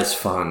as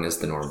fun as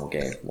the normal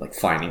game, like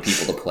finding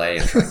people to play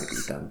and trying to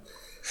beat them.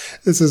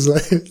 This is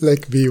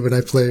like me when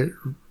I play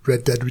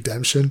Red Dead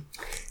Redemption.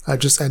 I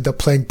just end up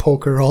playing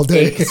poker all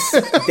day.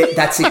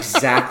 That's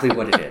exactly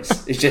what it is.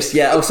 It's just,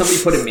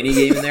 somebody put a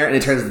minigame in there, and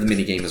it turns out the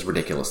minigame is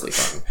ridiculously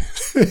fun.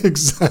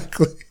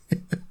 Exactly.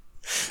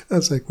 I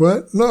was like,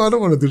 what? No, I don't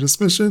want to do this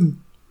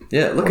mission.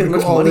 Yeah, look at how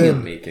much money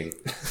I'm making.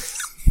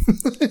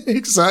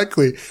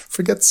 Exactly.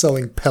 Forget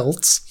selling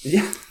pelts.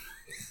 Yeah.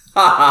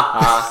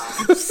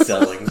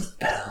 Selling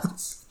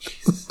pelts.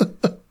 Jesus.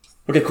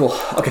 Okay, cool.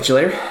 I'll catch you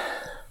later.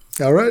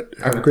 All right.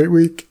 Have a great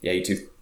week. Yeah, you too.